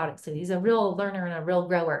me about it. So he's a real learner and a real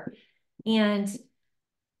grower. And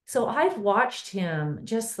so I've watched him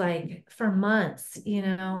just like for months, you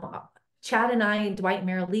know, Chad and I, Dwight and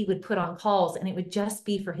Mary Lee would put on calls and it would just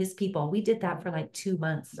be for his people. We did that for like 2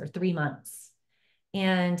 months or 3 months.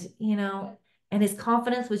 And, you know, and his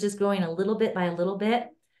confidence was just growing a little bit by a little bit.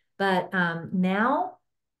 But now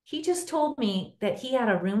he just told me that he had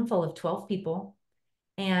a room full of 12 people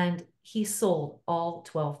and he sold all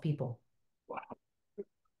 12 people. Wow.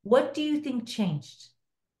 What do you think changed?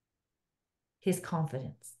 His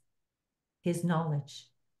confidence, his knowledge.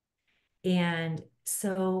 And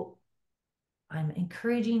so I'm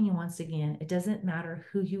encouraging you once again, it doesn't matter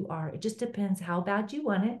who you are. It just depends how bad you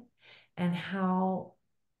want it and how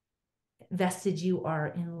vested you are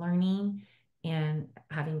in learning and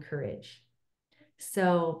having courage.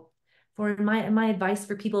 So for my advice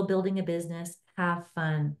for people building a business, have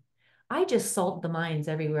fun. I just salt the mines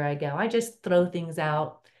everywhere I go. I just throw things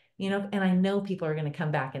out, you know, and I know people are going to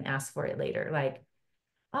come back and ask for it later. Like,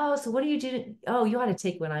 oh, so what do you do? Oh, you ought to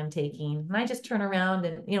take what I'm taking. And I just turn around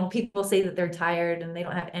and, you know, people say that they're tired and they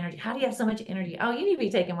don't have energy. How do you have so much energy? Oh, you need to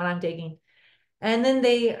be taking what I'm taking. And then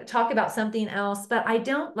they talk about something else, but I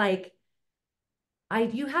don't like,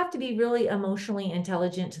 you have to be really emotionally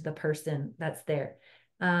intelligent to the person that's there.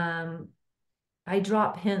 I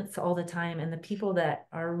drop hints all the time, and the people that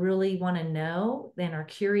are really want to know, then are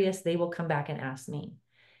curious, they will come back and ask me.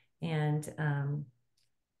 And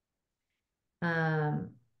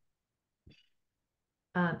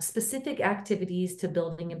specific activities to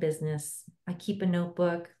building a business. I keep a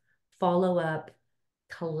notebook, follow up,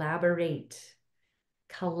 collaborate.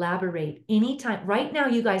 Anytime. Right now,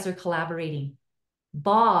 you guys are collaborating.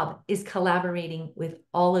 Bob is collaborating with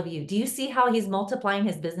all of you. Do you see how he's multiplying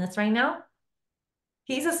his business right now?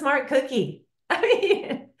 He's a smart cookie. I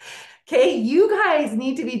mean, okay, you guys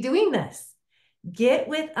need to be doing this. Get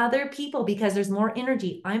with other people because there's more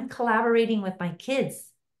energy. I'm collaborating with my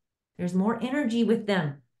kids. There's more energy with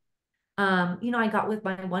them. You know, I got with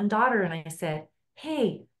my one daughter and I said,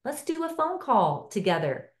 hey, let's do a phone call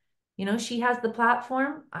together. You know, she has the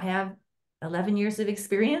platform. I have 11 years of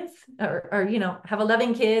experience or you know, have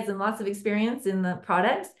 11 kids and lots of experience in the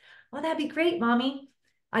products. Oh, that'd be great, mommy.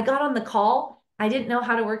 I got on the call. I didn't know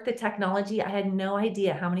how to work the technology. I had no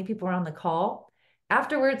idea how many people were on the call.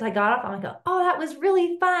 Afterwards, I got off. I'm like, oh, that was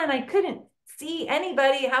really fun. I couldn't see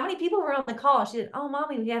anybody. How many people were on the call? She said, oh,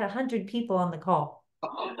 mommy, we had 100 people on the call.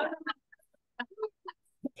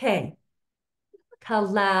 Okay.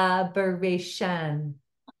 Collaboration,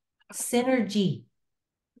 synergy,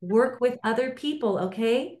 work with other people.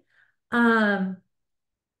 Okay.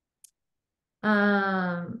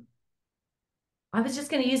 I was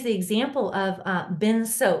just going to use the example of Ben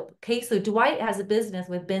soap. Okay. So Dwight has a business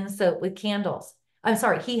with Ben soap with candles. I'm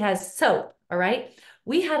sorry. He has soap. All right.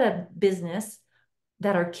 We had a business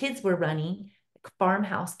that our kids were running,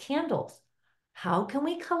 farmhouse candles. How can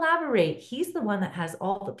we collaborate? He's the one that has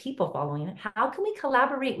all the people following it. How can we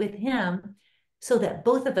collaborate with him so that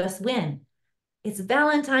both of us win? It's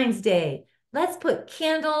Valentine's Day. Let's put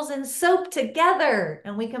candles and soap together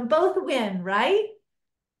and we can both win, right?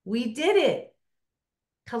 We did it.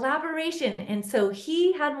 Collaboration. And so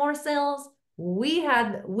he had more sales. We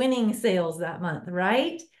had winning sales that month,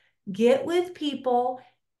 right? Get with people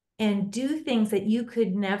and do things that you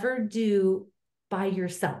could never do by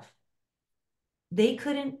yourself. They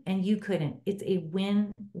couldn't and you couldn't. It's a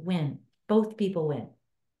win-win. Both people win.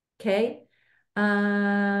 Okay.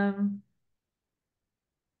 And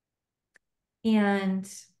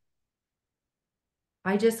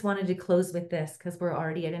I just wanted to close with this because we're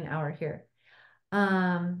already at an hour here.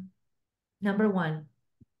 Number one,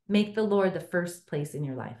 make the Lord the first place in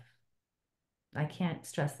your life. I can't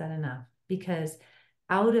stress that enough because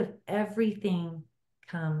out of everything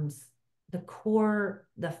comes the core,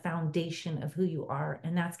 the foundation of who you are,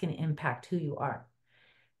 and that's going to impact who you are.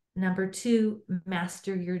 Number two,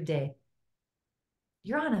 master your day.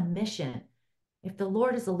 You're on a mission. If the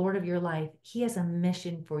Lord is the Lord of your life, he has a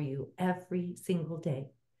mission for you every single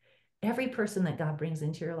day. Every person that God brings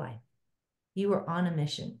into your life, you are on a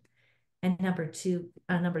mission. And number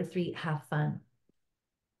three, have fun.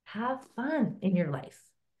 Have fun in your life.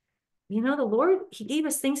 You know, the Lord, he gave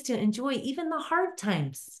us things to enjoy, even the hard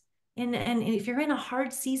times. And if you're in a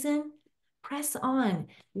hard season, press on.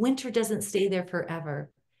 Winter doesn't stay there forever.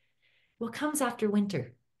 What comes after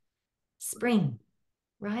winter? Spring,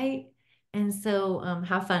 right? And so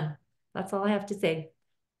have fun. That's all I have to say.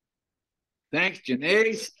 Thanks,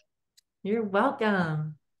 Jenise. You're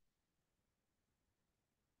welcome.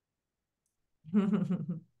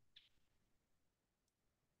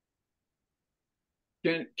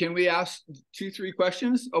 Can we ask 2-3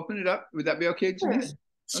 questions? Open it up. Would that be okay, Jenise?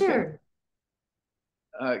 Sure.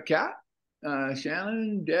 Okay. Kat,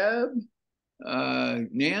 Shannon, Deb,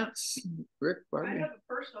 Nance, Rick, Barbie. I have a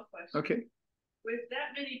personal question. Okay. With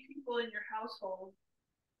that many people in your household,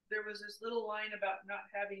 there was this little line about not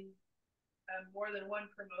having more than one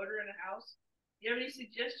promoter in a house. Do you have any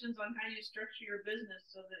suggestions on how you structure your business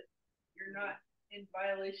so that you're not in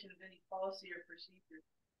violation of any policy or procedure?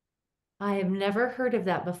 I have never heard of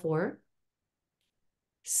that before.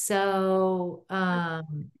 So that's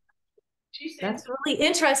really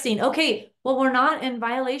interesting. Okay, well, we're not in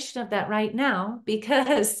violation of that right now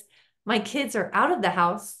because my kids are out of the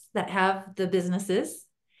house that have the businesses.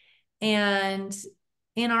 And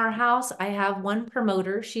in our house, I have one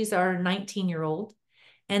promoter. She's our 19-year-old.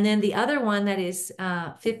 And then the other one that is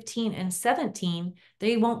 15 and 17,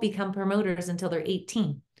 they won't become promoters until they're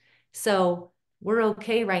 18. So we're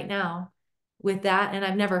okay right now with that. And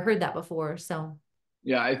I've never heard that before. So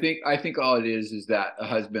yeah, I think all it is that a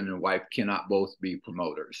husband and wife cannot both be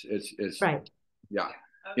promoters. It's right. Yeah.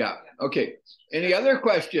 Yeah. Okay. Any other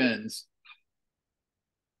questions?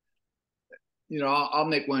 I'll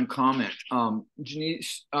make one comment.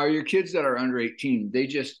 Jenise, are your kids that are under 18, they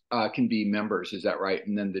just can be members, is that right?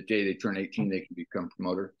 And then the day they turn 18, they can become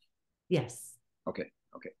promoter? Yes. Okay.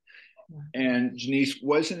 And Jenise,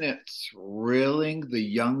 wasn't it thrilling, the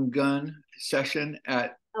Young Gun session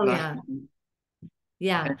at yeah.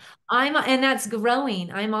 Yeah, and that's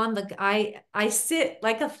growing. I sit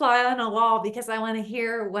like a fly on a wall because I want to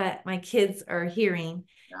hear what my kids are hearing.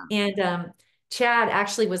 Yeah. And Chad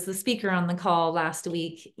actually was the speaker on the call last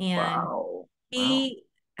week, and he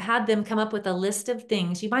had them come up with a list of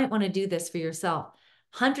things. You might want to do this for yourself.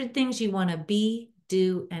 100 things you want to be,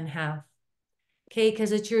 do, and have. Okay,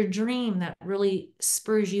 because it's your dream that really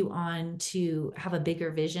spurs you on to have a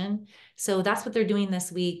bigger vision. So that's what they're doing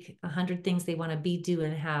this week, 100 things they want to be, do,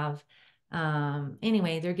 and have.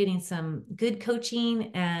 Anyway, they're getting some good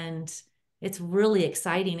coaching and it's really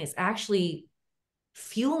exciting. It's actually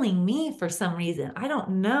fueling me for some reason. I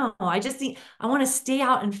don't know. I want to stay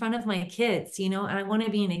out in front of my kids, and I want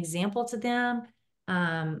to be an example to them.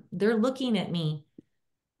 They're looking at me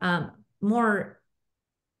more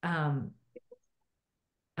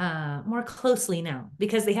closely now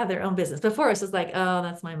because they have their own business. Before it's just like, oh,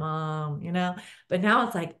 that's my mom, but now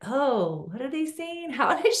it's like, oh, what are they saying?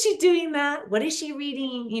 How is she doing that? What is she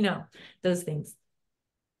reading? Those things.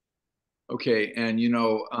 Okay. And,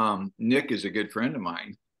 Nick is a good friend of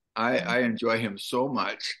mine. I enjoy him so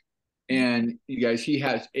much. And you guys, he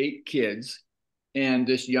has 8 kids. And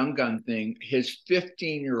this Young Gun thing, his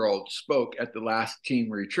 15-year-old spoke at the last team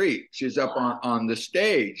retreat. She's up on the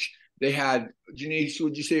stage. They had, Jenise,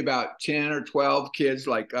 would you say about 10 or 12 kids,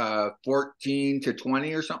 like 14 to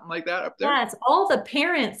 20 or something like that up there? Yeah, it's all the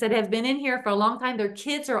parents that have been in here for a long time. Their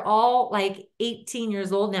kids are all like 18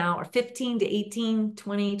 years old now, or 15 to 18,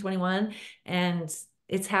 20, 21. And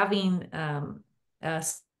it's having a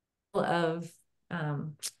of, I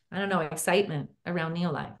don't know, excitement around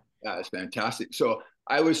NeoLife. Yeah, it's fantastic. So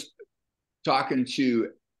I was talking to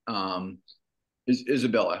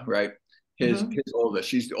Isabella, right? His oldest.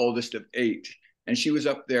 She's the oldest of 8. And she was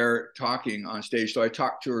up there talking on stage. So I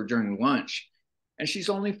talked to her during lunch and she's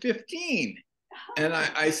only 15. And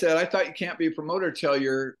I said, I thought you can't be a promoter till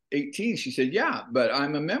you're 18. She said, yeah, but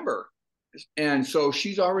I'm a member. And so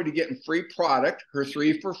she's already getting free product, her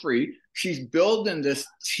 3 for free. She's building this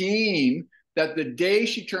team that the day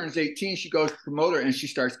she turns 18, she goes to promoter and she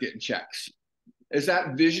starts getting checks. Is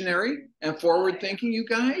that visionary and forward thinking, you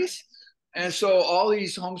guys? And so all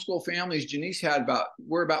these homeschool families, Jenise had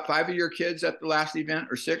were about 5 of your kids at the last event,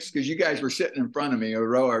 or 6? Because you guys were sitting in front of me, a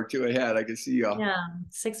row or 2 ahead. I could see y'all. Yeah,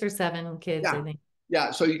 6 or 7 kids, I think.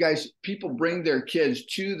 Yeah, so you guys, people bring their kids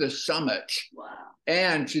to the summit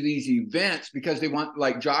and to these events because they want,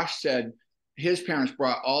 like Josh said, his parents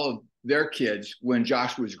brought all of their kids when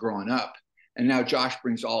Josh was growing up. And now Josh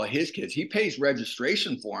brings all of his kids. He pays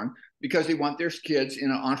registration for them because they want their kids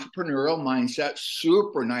in an entrepreneurial mindset.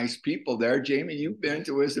 Super nice people there. Jamie, you've been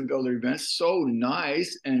to Wisdom Builder events. So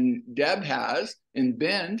nice. And Deb has in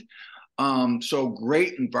Bend. So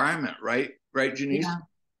great environment, right? Right, Jenise? Yeah.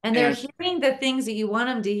 And they're hearing the things that you want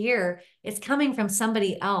them to hear. It's coming from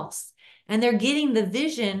somebody else. And they're getting the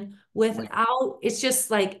vision without, it's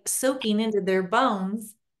just like soaking into their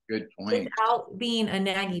bones. Good point. Without being a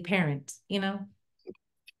naggy parent, you know?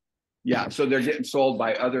 Yeah, so they're getting sold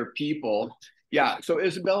by other people. Yeah, so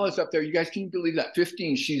Isabella's up there. You guys can believe that?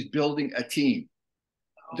 15, she's building a team.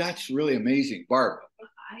 That's really amazing. Barb.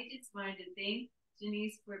 I just wanted to thank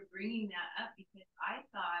Jenise for bringing that up because I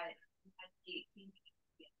thought we had 18 to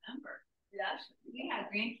be a number. Yes. We had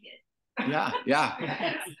grandkids. Yeah.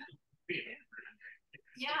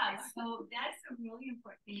 Yeah, so that's a really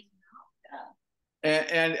important thing to know.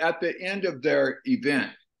 And at the end of their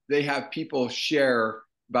event, they have people share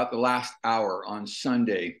about the last hour on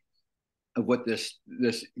Sunday of what this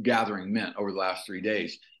gathering meant over the last 3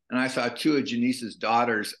 days. And I saw two of Jenise's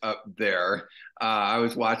daughters up there. I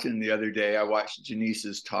was watching the other day. I watched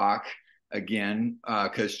Jenise's talk again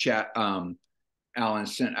because Alan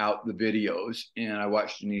sent out the videos, and I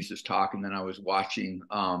watched Jenise's talk, and then I was watching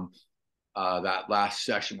that last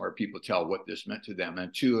session where people tell what this meant to them.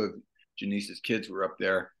 And two of Jenise's kids were up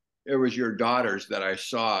there. It was your daughters that I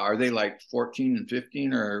saw. Are they like 14 and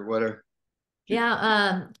 15 or what?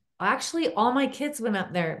 Yeah. Actually, all my kids went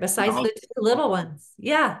up there besides the two little ones.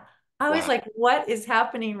 Yeah. I was like, what is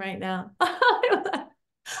happening right now?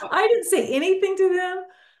 I didn't say anything to them.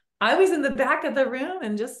 I was in the back of the room,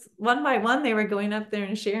 and just one by one, they were going up there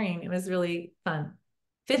and sharing. It was really fun.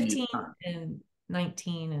 15 and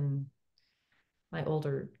 19 and my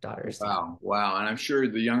older daughters. Wow. And I'm sure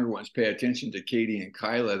the younger ones pay attention to Katie and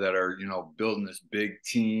Kyla that are, building this big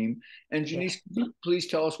team. And Jenise, can you please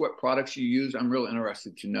tell us what products you use? I'm real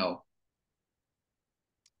interested to know.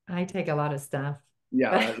 I take a lot of stuff.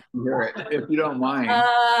 Yeah, hear it, if you don't mind.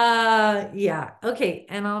 Yeah. Okay.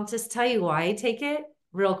 And I'll just tell you why I take it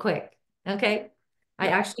real quick. Okay. I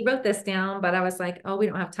actually wrote this down, but I was like, oh, we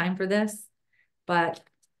don't have time for this, but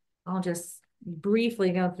I'll just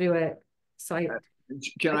briefly go through it. So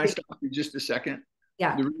Can I stop you just a second?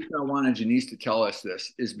 Yeah. The reason I wanted Jenise to tell us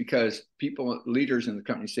this is because leaders in the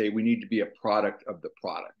company say we need to be a product of the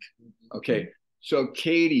product. Okay. So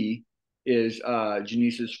Katie is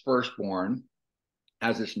Jenise's firstborn,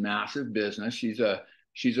 has this massive business. She's a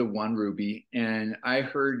one Ruby. And I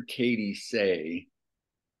heard Katie say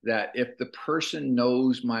that if the person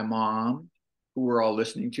knows my mom, who we're all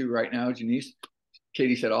listening to right now, Jenise,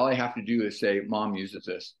 Katie said, all I have to do is say, Mom uses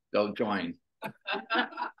this. They'll join.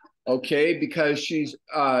 Okay, because she's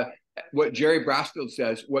what Jerry Brasfield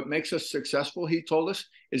says, what makes us successful, he told us,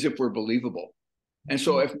 is if we're believable. And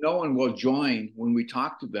so if no one will join when we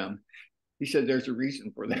talk to them, he said there's a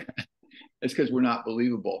reason for that. It's because we're not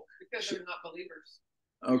believable. Because they're not believers.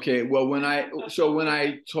 Okay, well, when I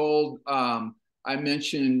told,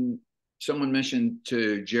 someone mentioned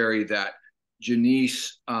to Jerry that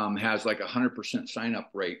Jenise has like 100% sign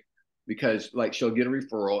up rate, because like she'll get a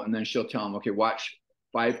referral and then she'll tell them, okay, watch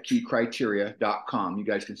 5keycriteria.com. You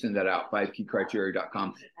guys can send that out,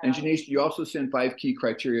 5keycriteria.com. And Jenise, do you also send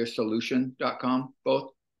 5keycriteriasolution.com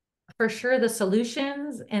both? For sure, the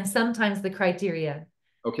solutions and sometimes the criteria.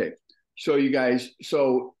 Okay, so you guys,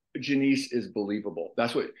 Jenise is believable.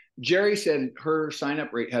 That's what Jerry said. Her sign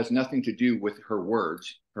up rate has nothing to do with her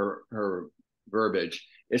words, her verbiage.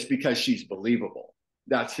 It's because she's believable.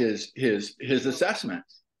 That's his assessment.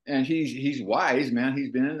 And he's wise, man.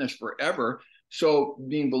 He's been in this forever. So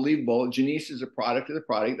being believable, Jenise is a product of the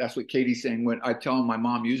product. That's what Katie's saying. When I tell them my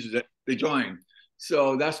mom uses it, they join.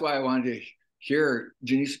 So that's why I wanted to hear.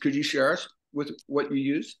 Jenise, could you share us with what you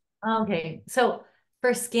use? Okay. So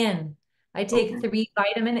for skin, I take 3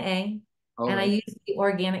 vitamin A, and I use the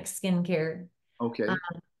organic skincare. Okay.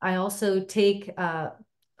 I also take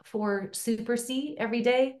 4 Super C every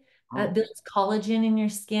day. That builds collagen in your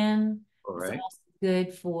skin. All right. It's also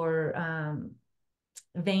good for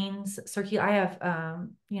veins. I have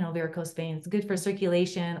varicose veins. Good for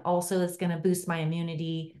circulation. Also, it's going to boost my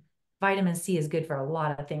immunity. Vitamin C is good for a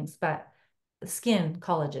lot of things, but skin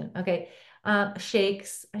collagen. Okay.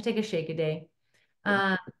 Shakes. I take a shake a day.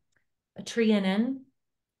 Trianin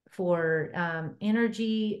for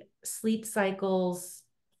energy, sleep cycles,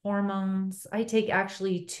 hormones. I take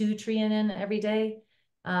actually 2 trianin every day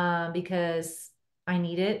because I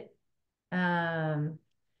need it. And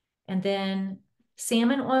then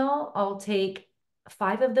salmon oil, I'll take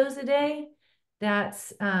 5 of those a day.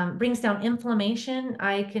 That's brings down inflammation.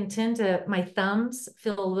 I can tend to, my thumbs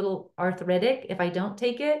feel a little arthritic if I don't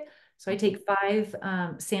take it. So I take 5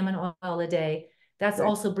 salmon oil a day. That's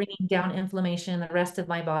also bringing down inflammation in the rest of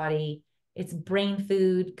my body. It's brain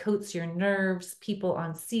food, coats your nerves. People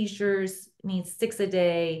on seizures need 6 a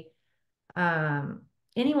day.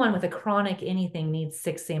 Anyone with a chronic anything needs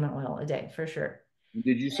 6 salmon oil a day for sure.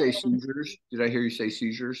 Did you say seizures? Did I hear you say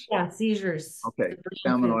seizures? Yeah, seizures. Okay.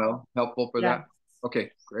 Salmon oil, helpful for yeah. that?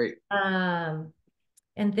 Okay, great. And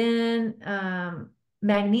then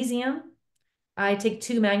magnesium. I take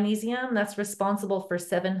 2 magnesium. That's responsible for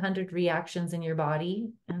 700 reactions in your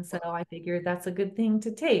body. And so I figured that's a good thing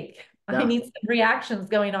to take. Yeah. I need some reactions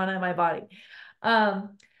going on in my body.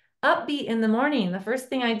 Upbeat in the morning. The first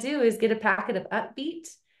thing I do is get a packet of Upbeat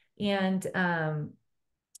and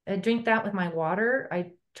I drink that with my water.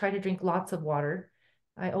 I try to drink lots of water.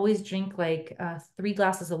 I always drink like 3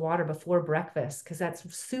 glasses of water before breakfast because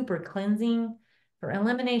that's super cleansing for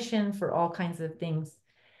elimination, for all kinds of things.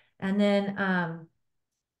 And then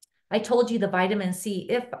I told you the vitamin C.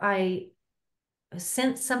 If I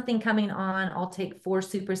sense something coming on, I'll take 4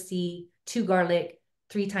 Super C, 2 garlic,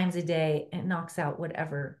 3 times a day. It knocks out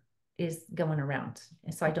whatever is going around.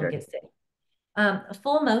 And so I don't get sick.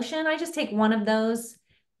 Full motion, I just take 1 of those,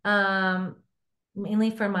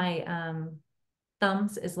 mainly for my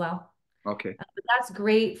thumbs as well. Okay. But that's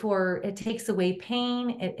great for, it takes away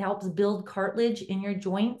pain. It helps build cartilage in your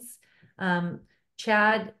joints.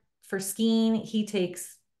 Chad, for skiing, he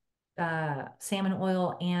takes salmon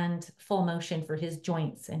oil and full motion for his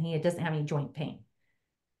joints, and he doesn't have any joint pain.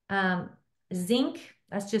 Zinc,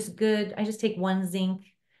 that's just good. I just take 1 zinc.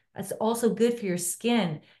 That's also good for your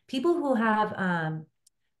skin. People who have,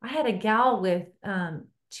 I had a gal with,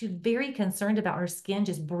 she was very concerned about her skin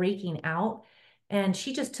just breaking out. And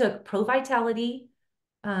she just took Pro Vitality,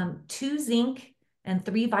 2 zinc, and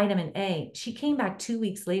 3 vitamin A. She came back 2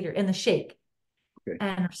 weeks later in the shake. Okay.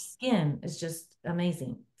 And her skin is just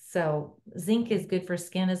amazing. So zinc is good for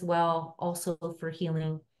skin as well, also for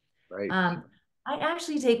healing. Right. I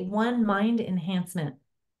actually take 1 mind enhancement.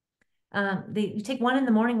 You take 1 in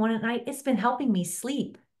the morning, 1 at night. It's been helping me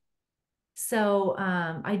sleep. So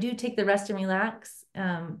I do take the rest and relax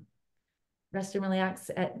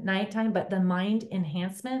at nighttime, but the mind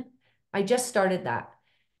enhancement, I just started that.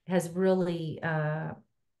 Has really,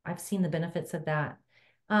 I've seen the benefits of that.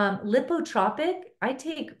 Lipotropic, I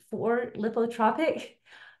take 4 lipotropic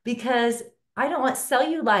because I don't want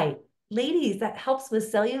cellulite. Ladies, that helps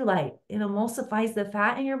with cellulite. It emulsifies the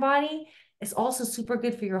fat in your body. It's also super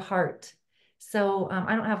good for your heart. So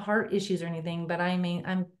I don't have heart issues or anything, but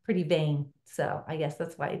I'm pretty vain. So I guess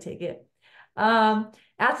that's why I take it.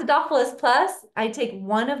 Acidophilus Plus, I take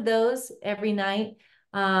 1 of those every night.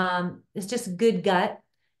 It's just good gut.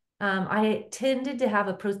 I tended to have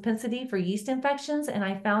a propensity for yeast infections, and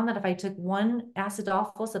I found that if I took 1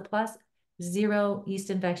 Acidophilus Plus, 0 yeast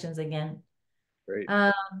infections again. Great.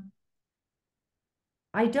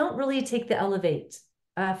 I don't really take the Elevate.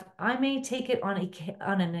 I may take it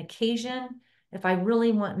on an occasion if I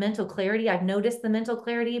really want mental clarity. I've noticed the mental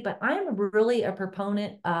clarity, but I'm really a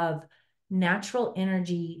proponent of natural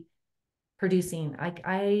energy producing.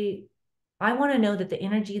 I want to know that the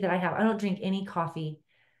energy that I have, I don't drink any coffee.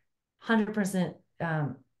 100%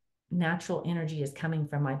 natural energy is coming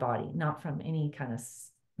from my body, not from any kind of,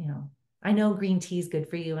 I know green tea is good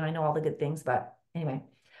for you and I know all the good things, but anyway.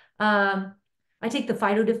 I take the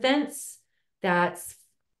Phyto Defense. That's,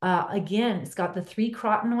 again, it's got the 3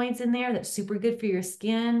 carotenoids in there. That's super good for your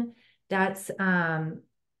skin. That's,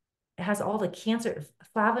 it has all the cancer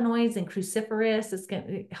flavonoids and cruciferous.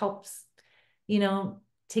 It helps,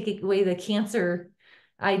 take away the cancer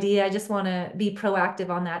idea. I just want to be proactive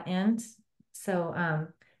on that end. So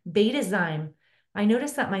Betazyme, I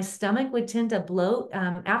noticed that my stomach would tend to bloat.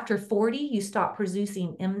 After 40, you stop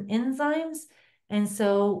producing enzymes. And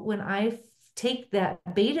so when I take that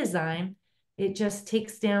Betazyme, it just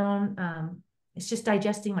takes down, it's just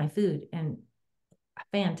digesting my food, and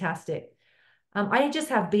fantastic. I just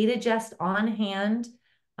have Betagest on hand.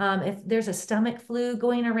 If there's a stomach flu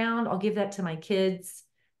going around, I'll give that to my kids,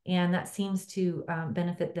 and that seems to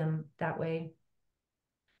benefit them that way.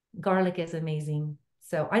 Garlic is amazing.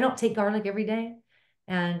 So I don't take garlic every day,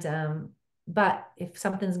 and but if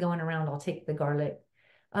something's going around, I'll take the garlic.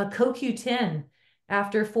 CoQ10,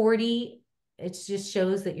 after 40, it just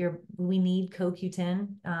shows that we need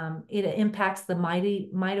CoQ10. It impacts the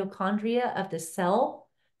mitochondria of the cell,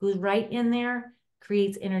 goes right in there,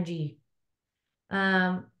 creates energy.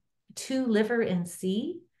 2 liver and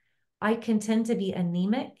C. I can tend to be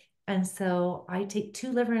anemic, and so I take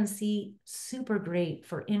 2 liver and C, super great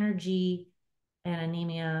for energy and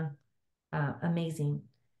anemia, amazing.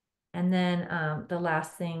 And then the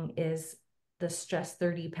last thing is the Stress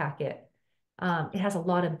 30 packet. It has a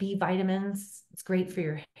lot of B vitamins. It's great for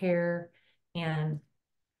your hair, and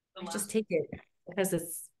I just take it because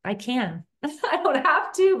I can. I don't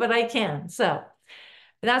have to, but I can. So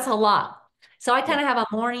that's a lot. So I kind of have a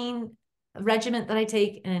morning, regiment that I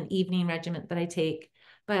take and an evening regiment that I take.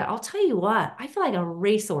 But I'll tell you what, I feel like a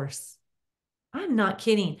racehorse. I'm not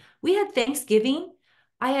kidding. We had Thanksgiving.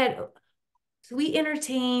 We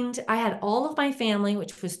entertained. I had all of my family,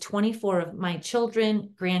 which was 24 of my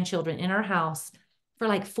children, grandchildren in our house for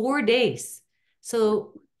like 4 days.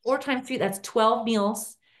 So 4 times 3, that's 12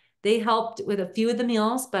 meals. They helped with a few of the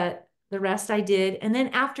meals, but the rest I did. And then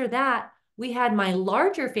after that, we had my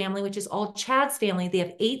larger family, which is all Chad's family. They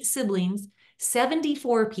have 8 siblings,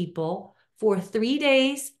 74 people for 3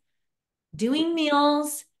 days, doing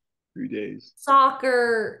meals, 3 days,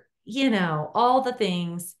 soccer, all the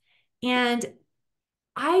things. And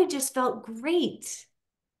I just felt great.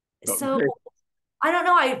 So great. I don't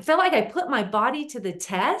know. I felt like I put my body to the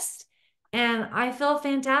test and I felt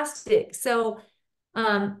fantastic. So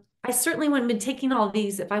I certainly wouldn't have been taking all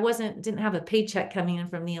these if I didn't have a paycheck coming in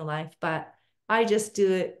from NeoLife, but I just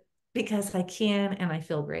do it because I can and I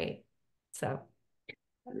feel great. So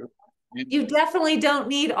you definitely don't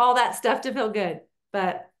need all that stuff to feel good,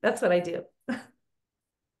 but that's what I do.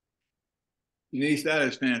 Jenise, that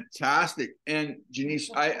is fantastic. And Jenise,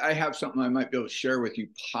 I have something I might be able to share with you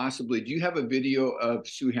possibly. Do you have a video of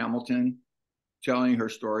Sue Hamilton telling her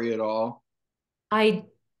story at all?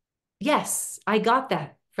 Yes, I got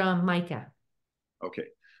that from Micah. Okay,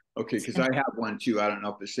 because I have one too. I don't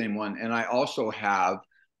know if it's the same one. And I also have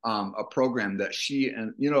a program that she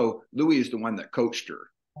and, Louis is the one that coached her.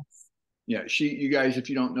 Yes. Yeah, you guys, if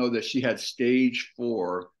you don't know that, she had stage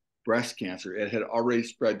 4 breast cancer. It had already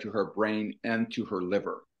spread to her brain and to her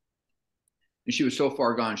liver. And she was so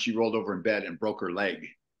far gone, she rolled over in bed and broke her leg.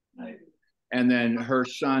 And then her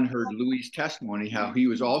son heard Louis' testimony, how he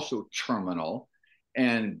was also terminal,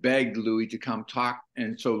 and begged Louis to come talk.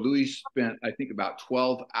 And so Louis spent, I think, about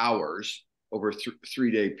 12 hours over a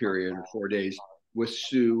 3-day period or 4 days with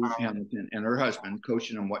Sue Hamilton and her husband,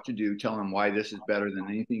 coaching them what to do, telling them why this is better than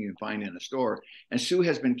anything you can find in a store. And Sue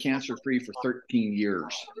has been cancer-free for 13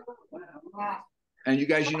 years. And you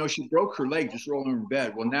guys, she broke her leg just rolling in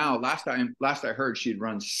bed. Well, now, last I heard, she had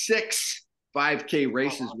run 6 5K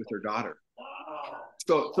races with her daughter.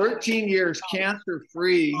 So 13 years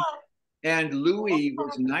cancer-free. And Louis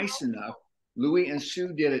was nice enough. Louis and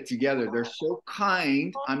Sue did it together. They're so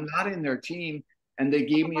kind. I'm not in their team. And they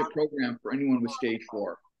gave me a program for anyone with stage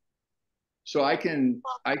 4. So I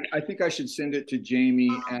think I should send it to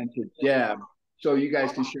Jamie and to Deb so you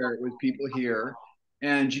guys can share it with people here.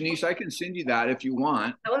 And Jenise, I can send you that if you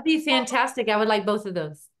want. That would be fantastic. I would like both of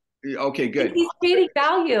those. Okay, good. He's creating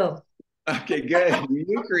value. Okay, good.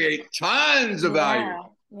 You create tons of value.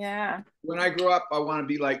 Yeah. When I grow up, I want to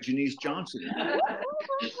be like Jenise Johnson.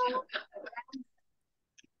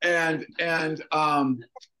 And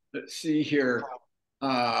let's see here.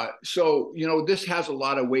 So, this has a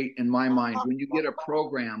lot of weight in my mind. When you get a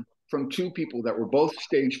program from 2 people that were both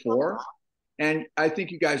stage 4, and I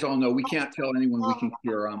think you guys all know we can't tell anyone we can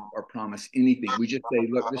cure them or promise anything. We just say,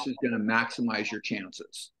 look, this is going to maximize your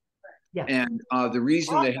chances. Yeah. And the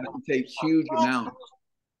reason they have to take huge amounts,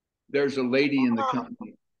 there's a lady in the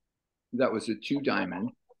company that was a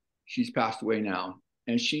 2-diamond. She's passed away now.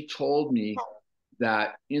 And she told me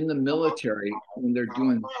that in the military, when they're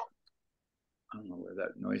doing, I don't know where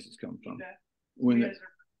that noise is coming from.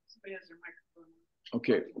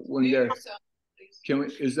 Okay, when they're,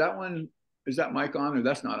 is that mic on or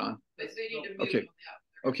that's not on?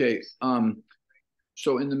 Okay.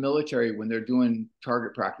 So in the military, when they're doing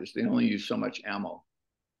target practice, they only use so much ammo.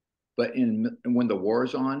 But when the war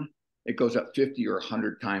is on, it goes up 50 or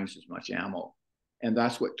 100 times as much ammo. And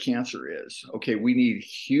that's what cancer is. Okay, we need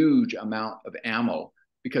huge amount of ammo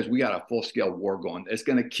because we got a full-scale war going. It's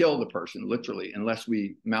going to kill the person, literally, unless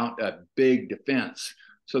we mount a big defense.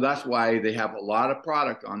 So that's why they have a lot of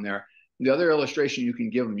product on there. The other illustration you can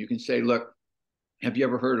give them, you can say, look, have you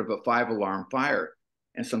ever heard of a 5-alarm fire?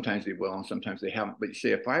 And sometimes they will, and sometimes they haven't. But you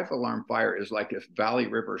say a 5-alarm fire is like if Valley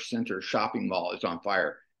River Center shopping mall is on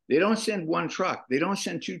fire. They don't send 1 truck. They don't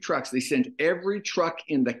send 2 trucks. They send every truck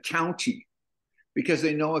in the county because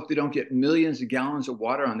they know if they don't get millions of gallons of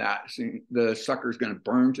water on that, the sucker is going to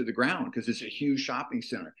burn to the ground because it's a huge shopping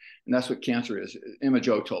center. And that's what cancer is. Emma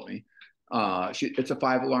Jo told me. It's a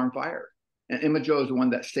 5-alarm fire. And Emma Jo is the one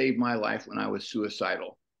that saved my life when I was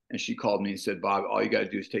suicidal. And she called me and said, Bob, all you got to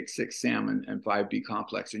do is take 6 salmon and 5 B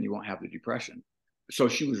complex and you won't have the depression. So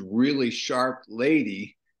she was really sharp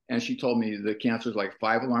lady. And she told me the cancer is like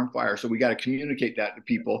 5-alarm fire. So we got to communicate that to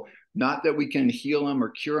people. Not that we can heal them or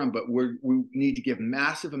cure them, but we need to give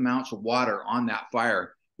massive amounts of water on that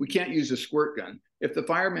fire. We can't use a squirt gun. If the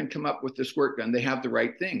firemen come up with the squirt gun, they have the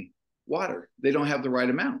right thing, water. They don't have the right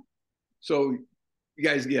amount. So you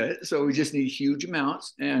guys get it. So we just need huge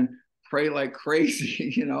amounts. And pray like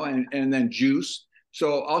crazy, you know, and then juice.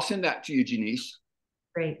 So I'll send that to you, Jenise.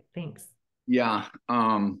 Great, thanks. Yeah.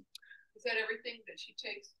 Is that everything that she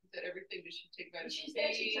takes? Is that everything? Does she take vitamin She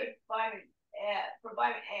said she took vitamin for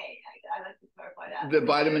vitamin A. I like to clarify that. The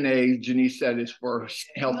vitamin A, Jenise said, is for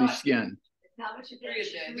healthy skin. How much a day? 3 a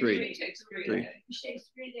day. Three. She takes 3 Three. a day. She takes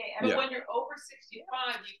 3 a day. But Yeah. when you're over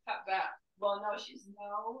 65, you cut back. Well, no, she's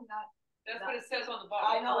not. That's what it says on the bottle.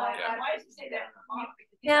 I know. Yeah. Why does it say that on the bottle?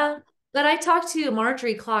 Yeah, but I talked to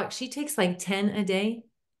Marjorie Clark. She takes like 10 a day.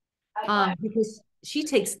 Because she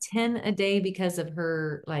takes 10 a day because of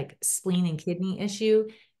her like spleen and kidney issue.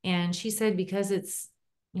 And she said, because it's,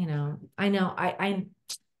 you know I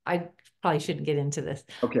probably shouldn't get into this.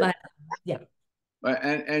 Okay. But yeah.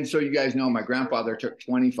 And so you guys know my grandfather took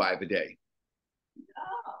 25 a day.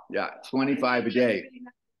 Oh. Yeah, 25 a day.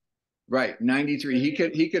 Right, 93.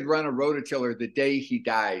 He could run a rototiller the day he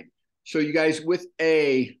died. So you guys, with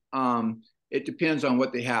A, it depends on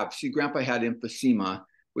what they have. See, Grandpa had emphysema,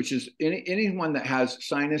 which is anyone that has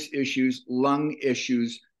sinus issues, lung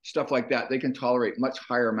issues, stuff like that. They can tolerate much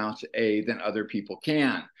higher amounts of A than other people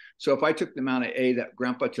can. So if I took the amount of A that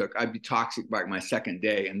Grandpa took, I'd be toxic by my second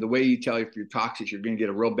day. And the way you tell if you're toxic, you're going to get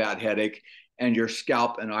a real bad headache, and your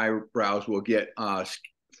scalp and eyebrows will get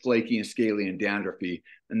flaky and scaly and dandruffy.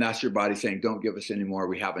 And that's your body saying, don't give us any more.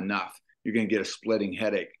 We have enough. You're going to get a splitting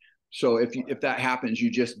headache. So if that happens, you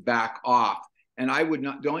just back off. And I would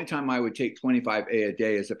not, the only time I would take 25 A a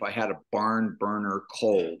day is if I had a barn burner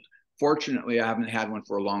cold. Fortunately, I haven't had one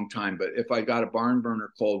for a long time, but if I got a barn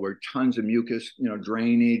burner cold where tons of mucus,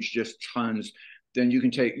 drainage, just tons, then you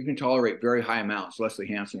can tolerate very high amounts. Leslie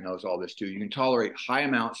Hansen knows all this too. You can tolerate high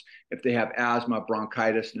amounts if they have asthma,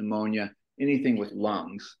 bronchitis, pneumonia, anything with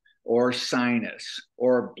lungs or sinus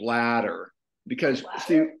or bladder. Because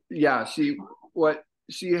you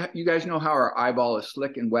guys know how our eyeball is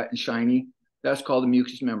slick and wet and shiny? That's called the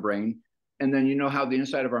mucous membrane. And then you know how the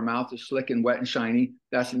inside of our mouth is slick and wet and shiny?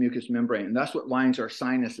 That's the mucous membrane. And that's what lines our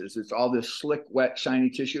sinuses. It's all this slick, wet, shiny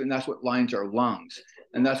tissue. And that's what lines our lungs.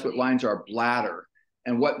 And that's what lines our bladder.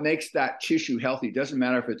 And what makes that tissue healthy, doesn't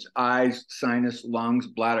matter if it's eyes, sinus, lungs,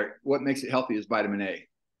 bladder. What makes it healthy is vitamin A.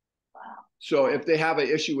 Wow. So if they have an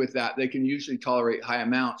issue with that, they can usually tolerate high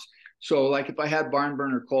amounts. So like if I had barn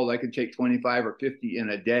burner cold, I could take 25 or 50 in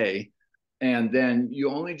a day. And then you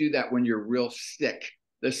only do that when you're real sick.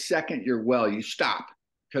 The second you're well, you stop,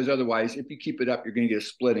 because otherwise, if you keep it up, you're going to get a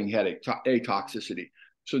splitting headache, A toxicity.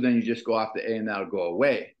 So then you just go off the A and that'll go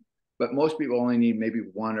away. But most people only need maybe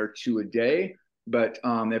 1 or 2 a day. But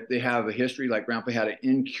if they have a history, like Grandpa had an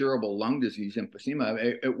incurable lung disease, emphysema,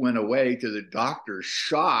 it went away to the doctor's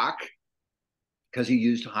shock because he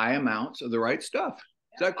used high amounts of the right stuff.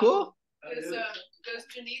 Is that cool? Does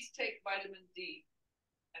Jenise take vitamin D,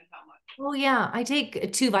 and how much? Oh yeah, I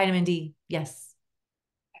take 2 vitamin D. Yes.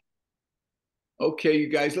 Okay, you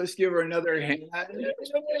guys, let's give her another hand.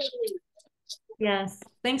 Yes.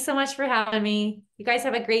 Thanks so much for having me. You guys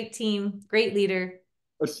have a great team, great leader.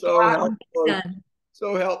 So helpful,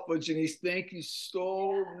 Jenise. Thank you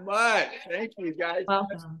so much. Thank you, guys.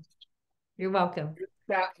 Welcome. You're welcome.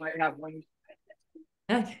 Cat might have one.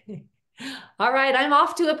 Okay. All right, I'm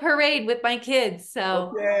off to a parade with my kids.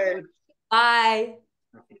 So Okay. bye.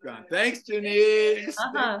 Thanks, Jenise.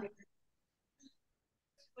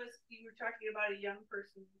 You were talking about a young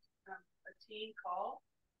person, a teen call.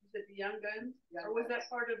 Was it the Young Guns, or was that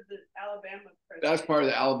part of the Alabama president? That's part of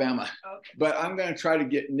the Alabama. Okay. But I'm going to try to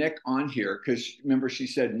get Nick on here because remember she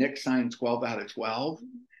said Nick signed 12 out of 12,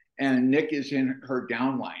 and Nick is in her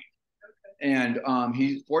downline. Okay. And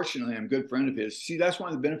he's fortunately I'm a good friend of his. See, that's one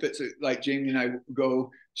of the benefits. Like Jamie and I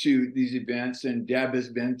go to these events, and Deb has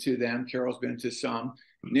been to them. Carol's been to some.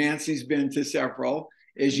 Nancy's been to several.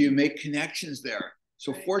 Is you make connections there.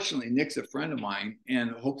 So fortunately, Nick's a friend of mine,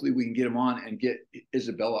 and hopefully we can get him on and get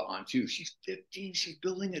Isabella on too. She's 15. She's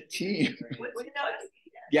building a team.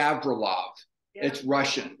 Gavrilov. It's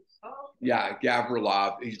Russian. Yeah,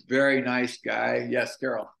 Gavrilov. He's a very nice guy. Yes,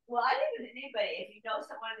 Carol. Well, I think with anybody, if you know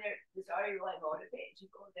someone there that's already really motivated, you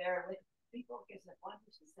go there with people, because if one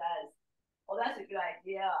person says, well, that's a good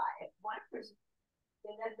idea. If one person,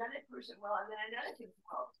 then another person will, and then another person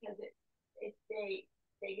will, because they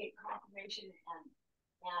get confirmation and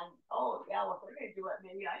oh yeah, well, if they're going to do it,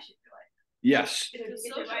 maybe I should do it. Yes. It's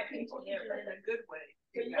the right people there in a good way.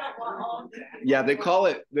 So you don't want all yeah, they call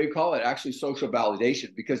it actually social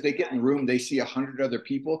validation, because they get in the room, they see 100 other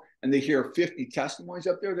people, and they hear 50 testimonies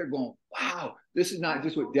up there. They're going, wow, this is not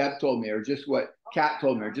just what Deb told me, or just what Kat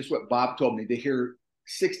told me, or just what Bob told me. They hear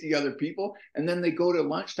 60 other people. And then they go to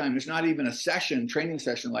lunchtime. It's not even a session, training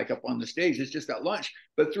session like up on the stage. It's just at lunch.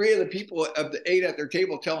 But 3 of the people of the 8 at their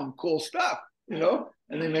table tell them cool stuff, you know,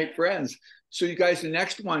 and they make friends. So you guys, the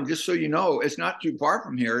next one, just so you know, it's not too far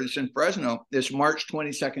from here. It's in Fresno. It's March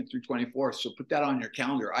 22nd through 24th. So put that on your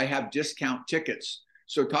calendar. I have discount tickets.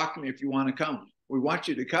 So talk to me if you want to come. We want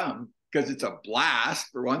you to come because it's a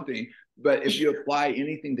blast for one thing. But if you apply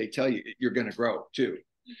anything they tell you, you're going to grow too.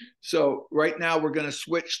 So right now we're going to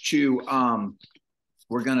switch to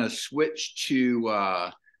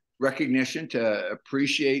recognition to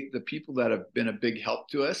appreciate the people that have been a big help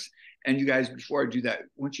to us. And you guys, before I do that,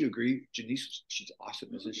 won't you agree? Jenise, she's awesome,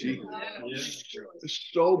 isn't she? Yeah.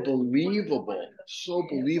 So believable, so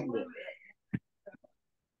believable.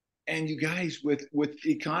 And you guys, with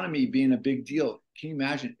economy being a big deal, can you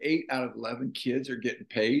imagine 8 out of 11 kids are getting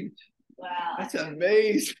paid? Wow. That's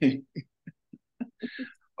amazing.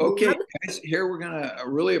 Okay, guys, here we're going to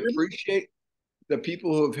really appreciate the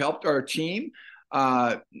people who have helped our team.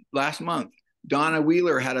 Last month, Donna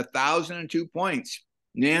Wheeler had 1,002 points.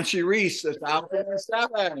 Nancy Reese,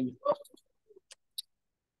 1,007.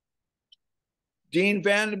 Dean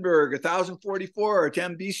Vandenberg, 1,044.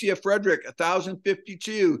 Tambesia Frederick,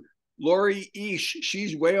 1,052. Lori Ish,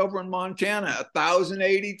 she's way over in Montana,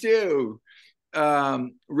 1,082.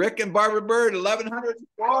 Rick and Barbara Bird,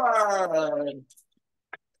 1,104.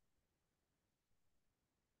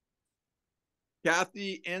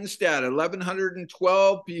 Kathy Enstad,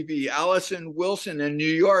 1,112 PV. Allison Wilson in New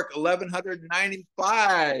York,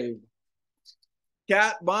 1,195.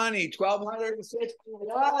 Kat Bonnie,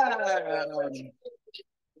 1,261.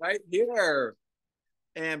 Right here.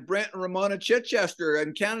 And Brent and Ramona Chichester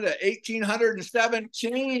in Canada,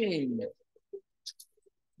 1,817.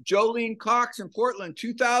 Jolene Cox in Portland,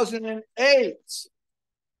 2008.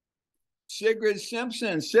 Sigrid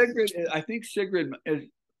Simpson. Sigrid, I think Sigrid is,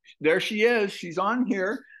 there she is. She's on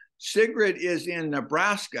here. Sigrid is in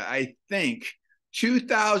Nebraska, I think.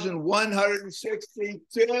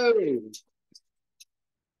 2,162.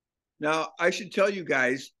 Now, I should tell you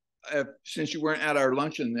guys, since you weren't at our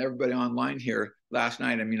luncheon, everybody online here last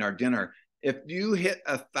night, I mean our dinner, if you hit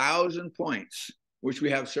 1,000 points, which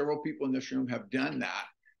we have several people in this room have done that,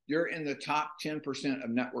 you're in the top 10% of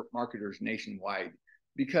network marketers nationwide,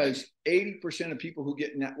 because 80% of people who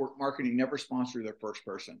get network marketing never sponsor their first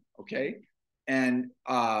person, okay? And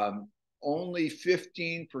only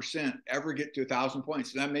 15% ever get to 1,000 points.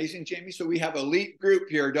 Isn't that amazing, Jamie? So we have an elite group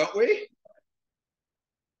here, don't we?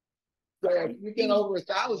 So if you get over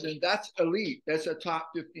 1,000, that's elite. That's a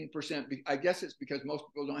top 15%. I guess it's because most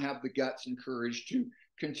people don't have the guts and courage to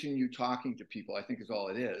continue talking to people, I think is all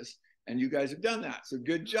it is. And you guys have done that. So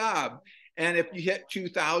good job. And if you hit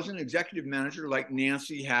 2,000 executive manager like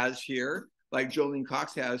Nancy has here, like Jolene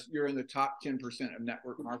Cox has, you're in the top 10% of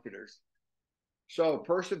network marketers. So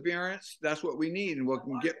perseverance, that's what we need. And we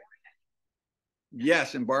can get,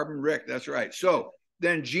 yes, and Barb and Rick, that's right. So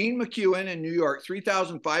then Jean McEwen in New York,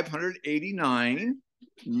 3,589.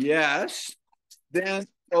 Yes. Then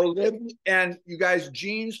Olivia, and you guys,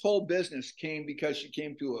 Jean's whole business came because she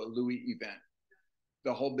came to a Louis event.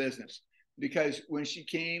 The whole business. Because when she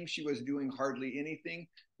came, she was doing hardly anything.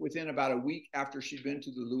 Within about a week after she'd been to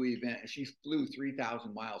the Louis event, and she flew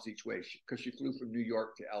 3,000 miles each way because she flew from New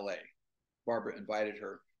York to LA. Barbara invited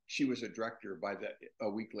her. She was a director by a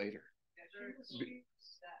week later.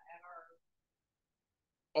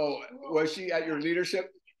 Oh, was she at your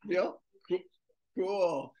leadership deal?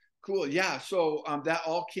 Cool. Yeah. So that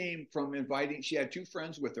all came from inviting. She had 2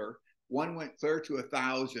 friends with her. One went clear to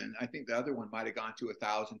 1,000. I think the other one might have gone to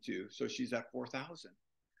 1,000 too. So she's at 4,000.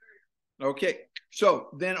 Okay. So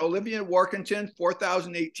then Olivia Warkington,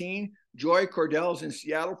 4,018. Joy Cordell's in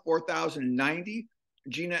Seattle, 4,090.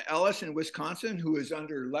 Gina Ellis in Wisconsin, who is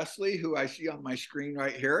under Leslie, who I see on my screen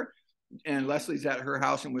right here. And Leslie's at her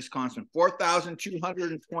house in Wisconsin,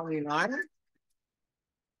 4,229.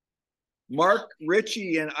 Mark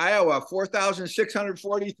Ritchie in Iowa,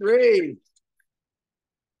 4,643.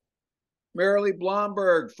 Marilee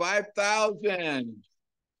Blomberg, 5,000.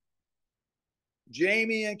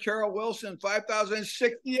 Jamie and Carol Wilson,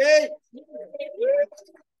 5,068.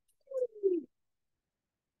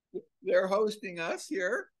 They're hosting us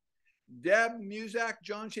here. Deb Muzak,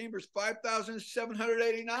 John Chambers,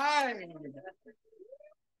 5,789.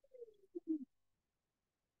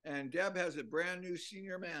 And Deb has a brand new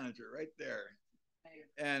senior manager right there.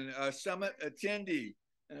 And a summit attendee.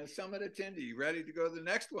 Ready to go to the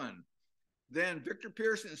next one. Then Victor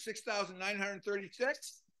Pearson,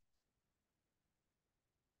 6,936.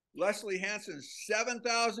 Leslie Hansen,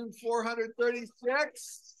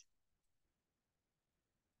 7,436.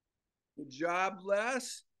 job,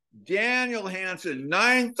 Les. Daniel Hansen,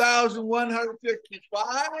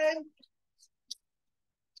 9,155.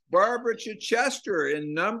 Barbara Chichester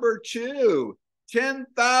in number 2,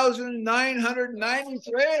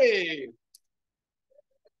 10,993.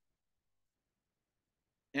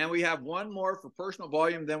 And we have one more for personal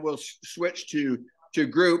volume, then we'll switch to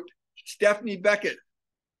group. Stephanie Beckett.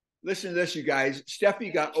 Listen to this, you guys.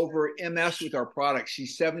 Stephanie got over MS with our product.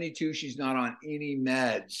 She's 72. She's not on any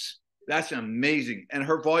meds. That's amazing. And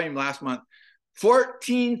her volume last month,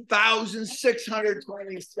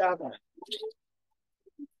 14,627.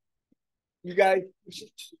 You guys,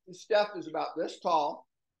 Steph is about this tall.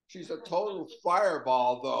 She's a total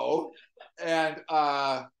fireball, though. And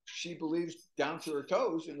she believes down to her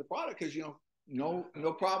toes in the product because, you know,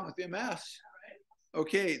 no problem with MS.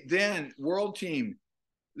 Okay, then world team.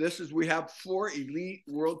 We have 4 elite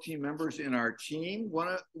world team members in our team.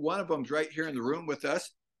 One of them's right here in the room with us.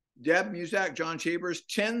 Deb Muzak, John Chambers,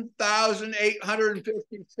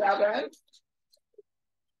 10,857.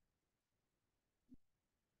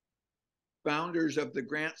 Founders of the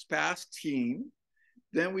Grants Pass team.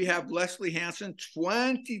 Then we have Leslie Hansen,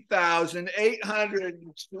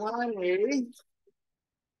 20,820.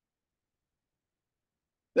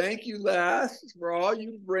 Thank you, Les, for all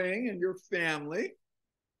you bring and your family.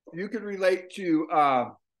 You can relate to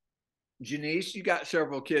Jenise. You got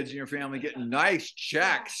several kids in your family getting nice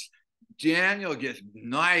checks. Daniel gets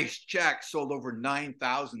nice checks, sold over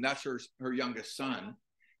 9,000. That's her youngest son.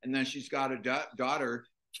 And then she's got a daughter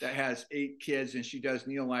that has 8 kids, and she does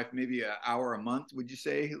NeoLife maybe an hour a month. Would you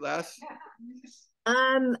say, Les?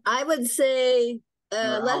 I would say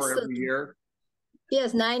less hour every year. He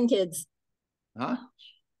has 9 kids. Huh?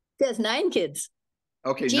 He has 9 kids.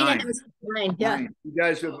 Okay, Gina 9. has 9. Yeah. 9. You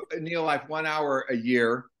guys have NeoLife 1 hour a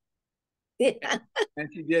year. Yeah. And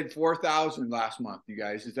she did 4,000 last month, you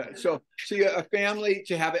guys. Is that so? See, a family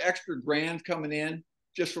to have an extra grand coming in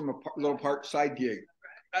just from a little side gig,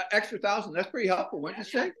 extra 1,000. That's pretty helpful, wouldn't you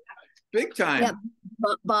say? Big time. Yeah.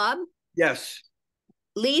 Bob. Yes.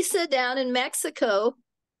 Lisa down in Mexico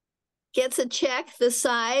gets a check the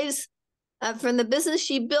size from the business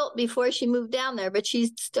she built before she moved down there, but she's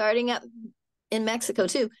starting up in Mexico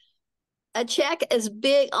too. A check as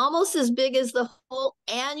big, almost as big as the whole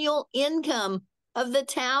annual income of the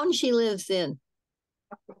town she lives in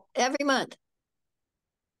every month.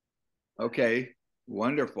 Okay.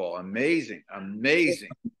 Wonderful. Amazing.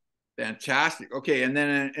 Fantastic. Okay. And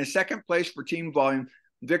then in second place for team volume,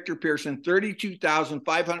 Victor Pearson,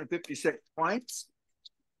 32,556 points.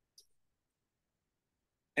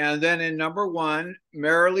 And then in number 1,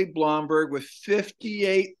 Marilee Blomberg with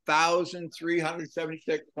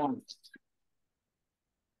 58,376 points.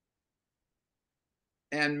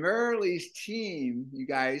 And Marilee's team, you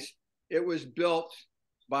guys, it was built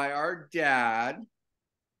by our dad,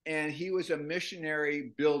 and he was a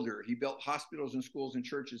missionary builder. He built hospitals and schools and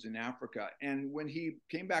churches in Africa. And when he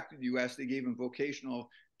came back to the U.S., they gave him vocational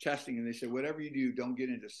testing, and they said, whatever you do, don't get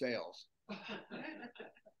into sales.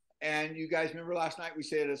 And you guys remember last night we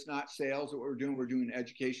said it's not sales that we're doing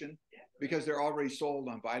education, because they're already sold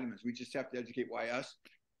on vitamins. We just have to educate why us.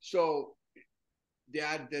 So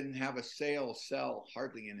Dad didn't have a sales cell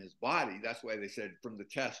hardly in his body. That's why they said from the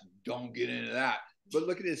test, don't get into that. But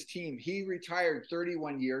look at his team. He retired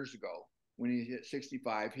 31 years ago when he hit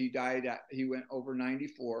 65. He went over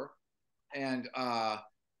 94. And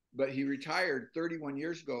but he retired 31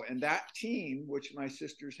 years ago. And that team, which my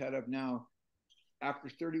sisters had up now, after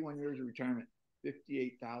 31 years of retirement,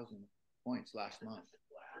 58,000 points last month.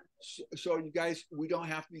 So you guys, we don't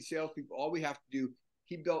have to be salespeople. All we have to do,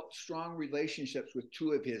 he built strong relationships with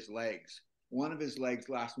 2 of his legs. One of his legs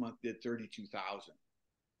last month did 32,000.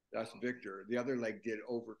 That's Victor. The other leg did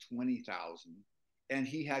over 20,000. And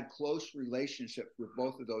he had close relationships with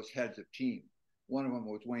both of those heads of team. One of them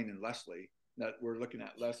was Wayne and Leslie, that we're looking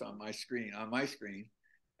at Les on my screen.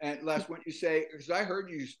 And Les, what you say, because I heard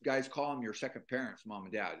you guys call them your second parents, Mom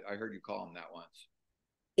and Dad. I heard you call them that once.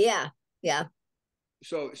 Yeah.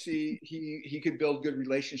 So see, he could build good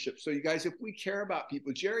relationships. So you guys, if we care about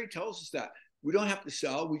people, Jerry tells us that we don't have to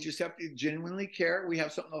sell. We just have to genuinely care. We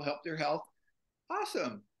have something that'll help their health.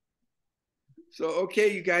 Awesome. So,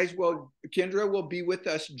 okay, you guys, well, Kendra will be with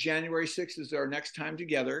us. January 6th is our next time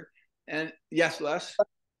together. And yes, Les?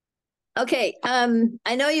 Okay.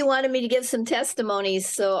 I know you wanted me to give some testimonies,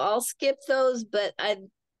 so I'll skip those, but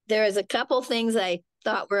there is a couple things I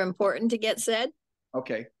thought were important to get said.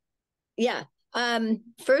 Okay. Yeah.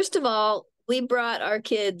 First of all, we brought our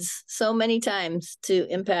kids so many times to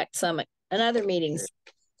Impact Summit and other meetings.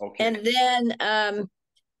 Okay. And then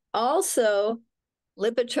also,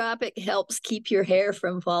 Lipotropic helps keep your hair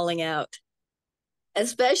from falling out,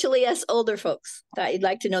 especially us older folks. Thought you'd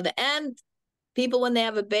like to know that. And people when they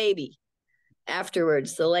have a baby,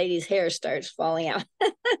 afterwards, the lady's hair starts falling out.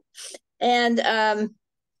 And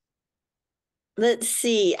let's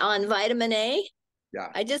see, on vitamin A, Yeah.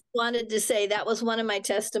 I just wanted to say that was one of my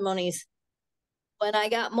testimonies. When I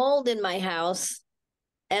got mold in my house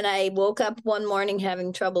and I woke up one morning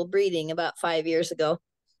having trouble breathing about 5 years ago,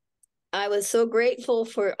 I was so grateful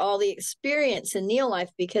for all the experience in NeoLife,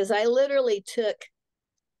 because I literally took,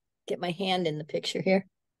 get my hand in the picture here,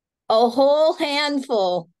 a whole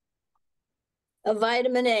handful of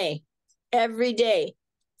vitamin A every day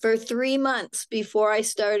for 3 months before I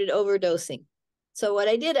started overdosing. So what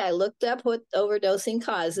I did, I looked up what overdosing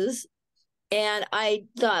causes, and I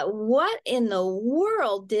thought, what in the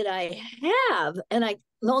world did I have? And the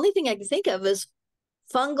only thing I could think of is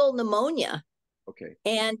fungal pneumonia. Okay.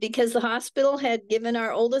 And because the hospital had given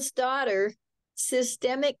our oldest daughter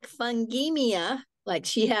systemic fungemia, like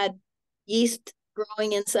she had yeast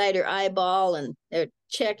growing inside her eyeball and they're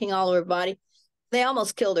checking all her body, they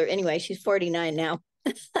almost killed her. Anyway, she's 49 now.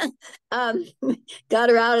 Got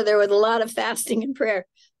her out of there with a lot of fasting and prayer.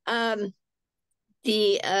 I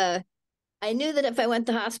knew that if I went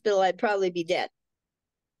to the hospital, I'd probably be dead.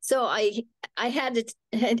 So I had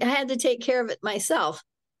to take care of it myself.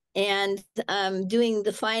 And doing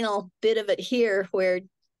the final bit of it here, where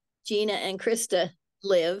Gina and Krista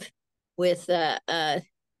live, with a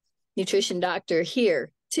nutrition doctor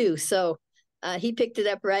here too. So he picked it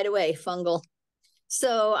up right away, fungal.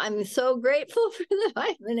 So I'm so grateful for the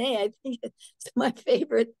vitamin A. I think it's my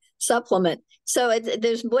favorite supplement. So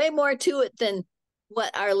there's way more to it than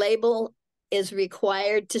what our label is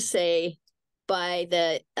required to say by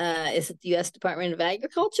the is it the U.S. Department of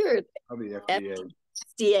Agriculture? Probably FDA.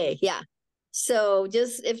 FDA, yeah. So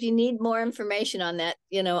just if you need more information on that,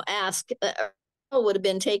 ask. Would have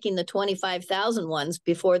been taking the 25,000 ones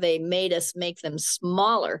before they made us make them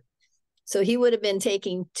smaller. So he would have been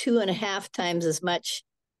taking 2.5 times as much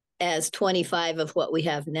as 25 of what we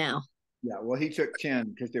have now. Yeah, well, he took 10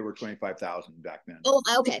 because they were 25,000 back then. Oh,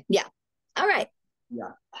 okay. Yeah. All right.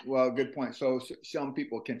 Yeah. Well, good point. So some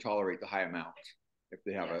people can tolerate the high amount if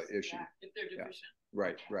they have an issue. If they're deficient. Yeah.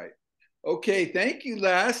 Right, right. Okay, thank you,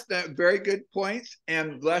 Les. Very good points.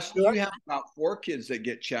 And Les, you have about 4 kids that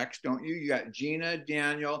get checks, don't you? You got Gina,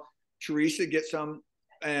 Daniel, Teresa get some,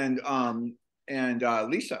 and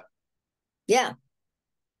Lisa. Yeah,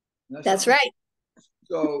 that's right.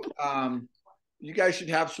 So you guys should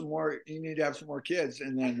have some more. You need to have some more kids,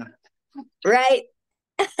 and then right.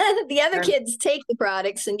 The other kids take the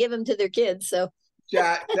products and give them to their kids. So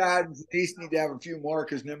Chad and Denise need to have a few more,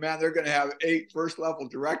 because man, they're going to have 8 first-level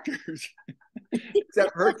directors.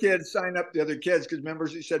 Except her kids sign up the other kids, because remember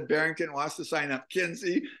she said Barrington wants to sign up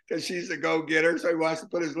Kinsey because she's a go-getter, so he wants to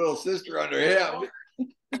put his little sister under him.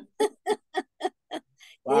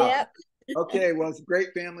 Wow. Yep. Okay, well, it's a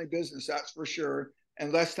great family business, that's for sure.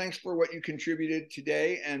 And Les, thanks for what you contributed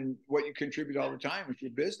today and what you contribute all the time with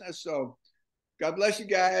your business. So God bless you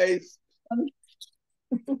guys.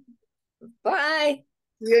 Bye.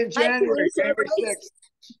 See you in January, January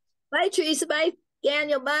 6th. Bye, Teresa. Bye,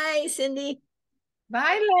 Daniel. Bye, Cindy.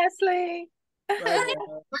 Bye, Leslie. Bye,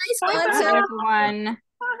 sponsor. Bye, everyone.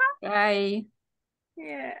 Bye.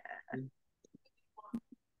 Yeah.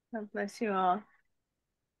 God bless you all.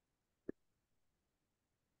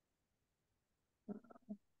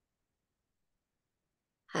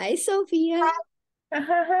 Hi, Sophia.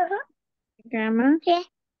 Grandma? Yeah.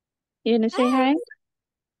 You gonna say hi?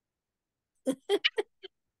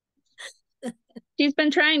 She's been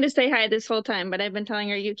trying to say hi this whole time, but I've been telling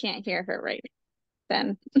her you can't hear her right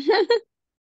then.